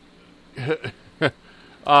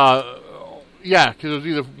 Yeah, because it was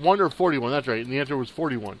either 1 or 41. That's right. And the answer was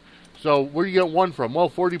 41. So where do you get 1 from? Well,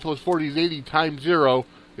 40 plus 40 is 80 times 0.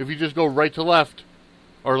 If you just go right to left,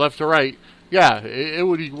 or left to right, yeah, it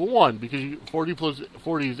would equal 1. Because 40 plus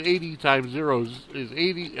 40 is 80 times 0 is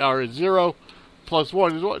 80, or is 0 plus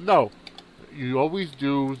 1 is 1. No. You always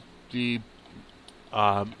do the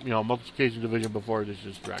multiplication division before this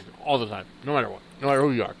is dragged all the time. No matter what. No matter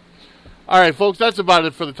who you are. Alright, folks, that's about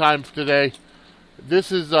it for the time for today.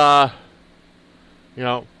 This is, this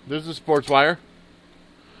is Sportswire.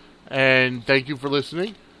 And thank you for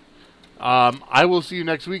listening. I will see you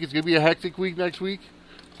next week. It's going to be a hectic week next week.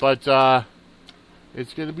 But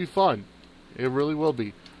it's going to be fun. It really will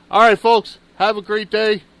be. Alright, folks. Have a great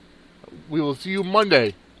day. We will see you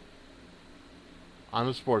Monday on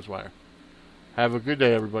the Sportswire. Have a good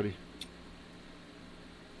day, everybody.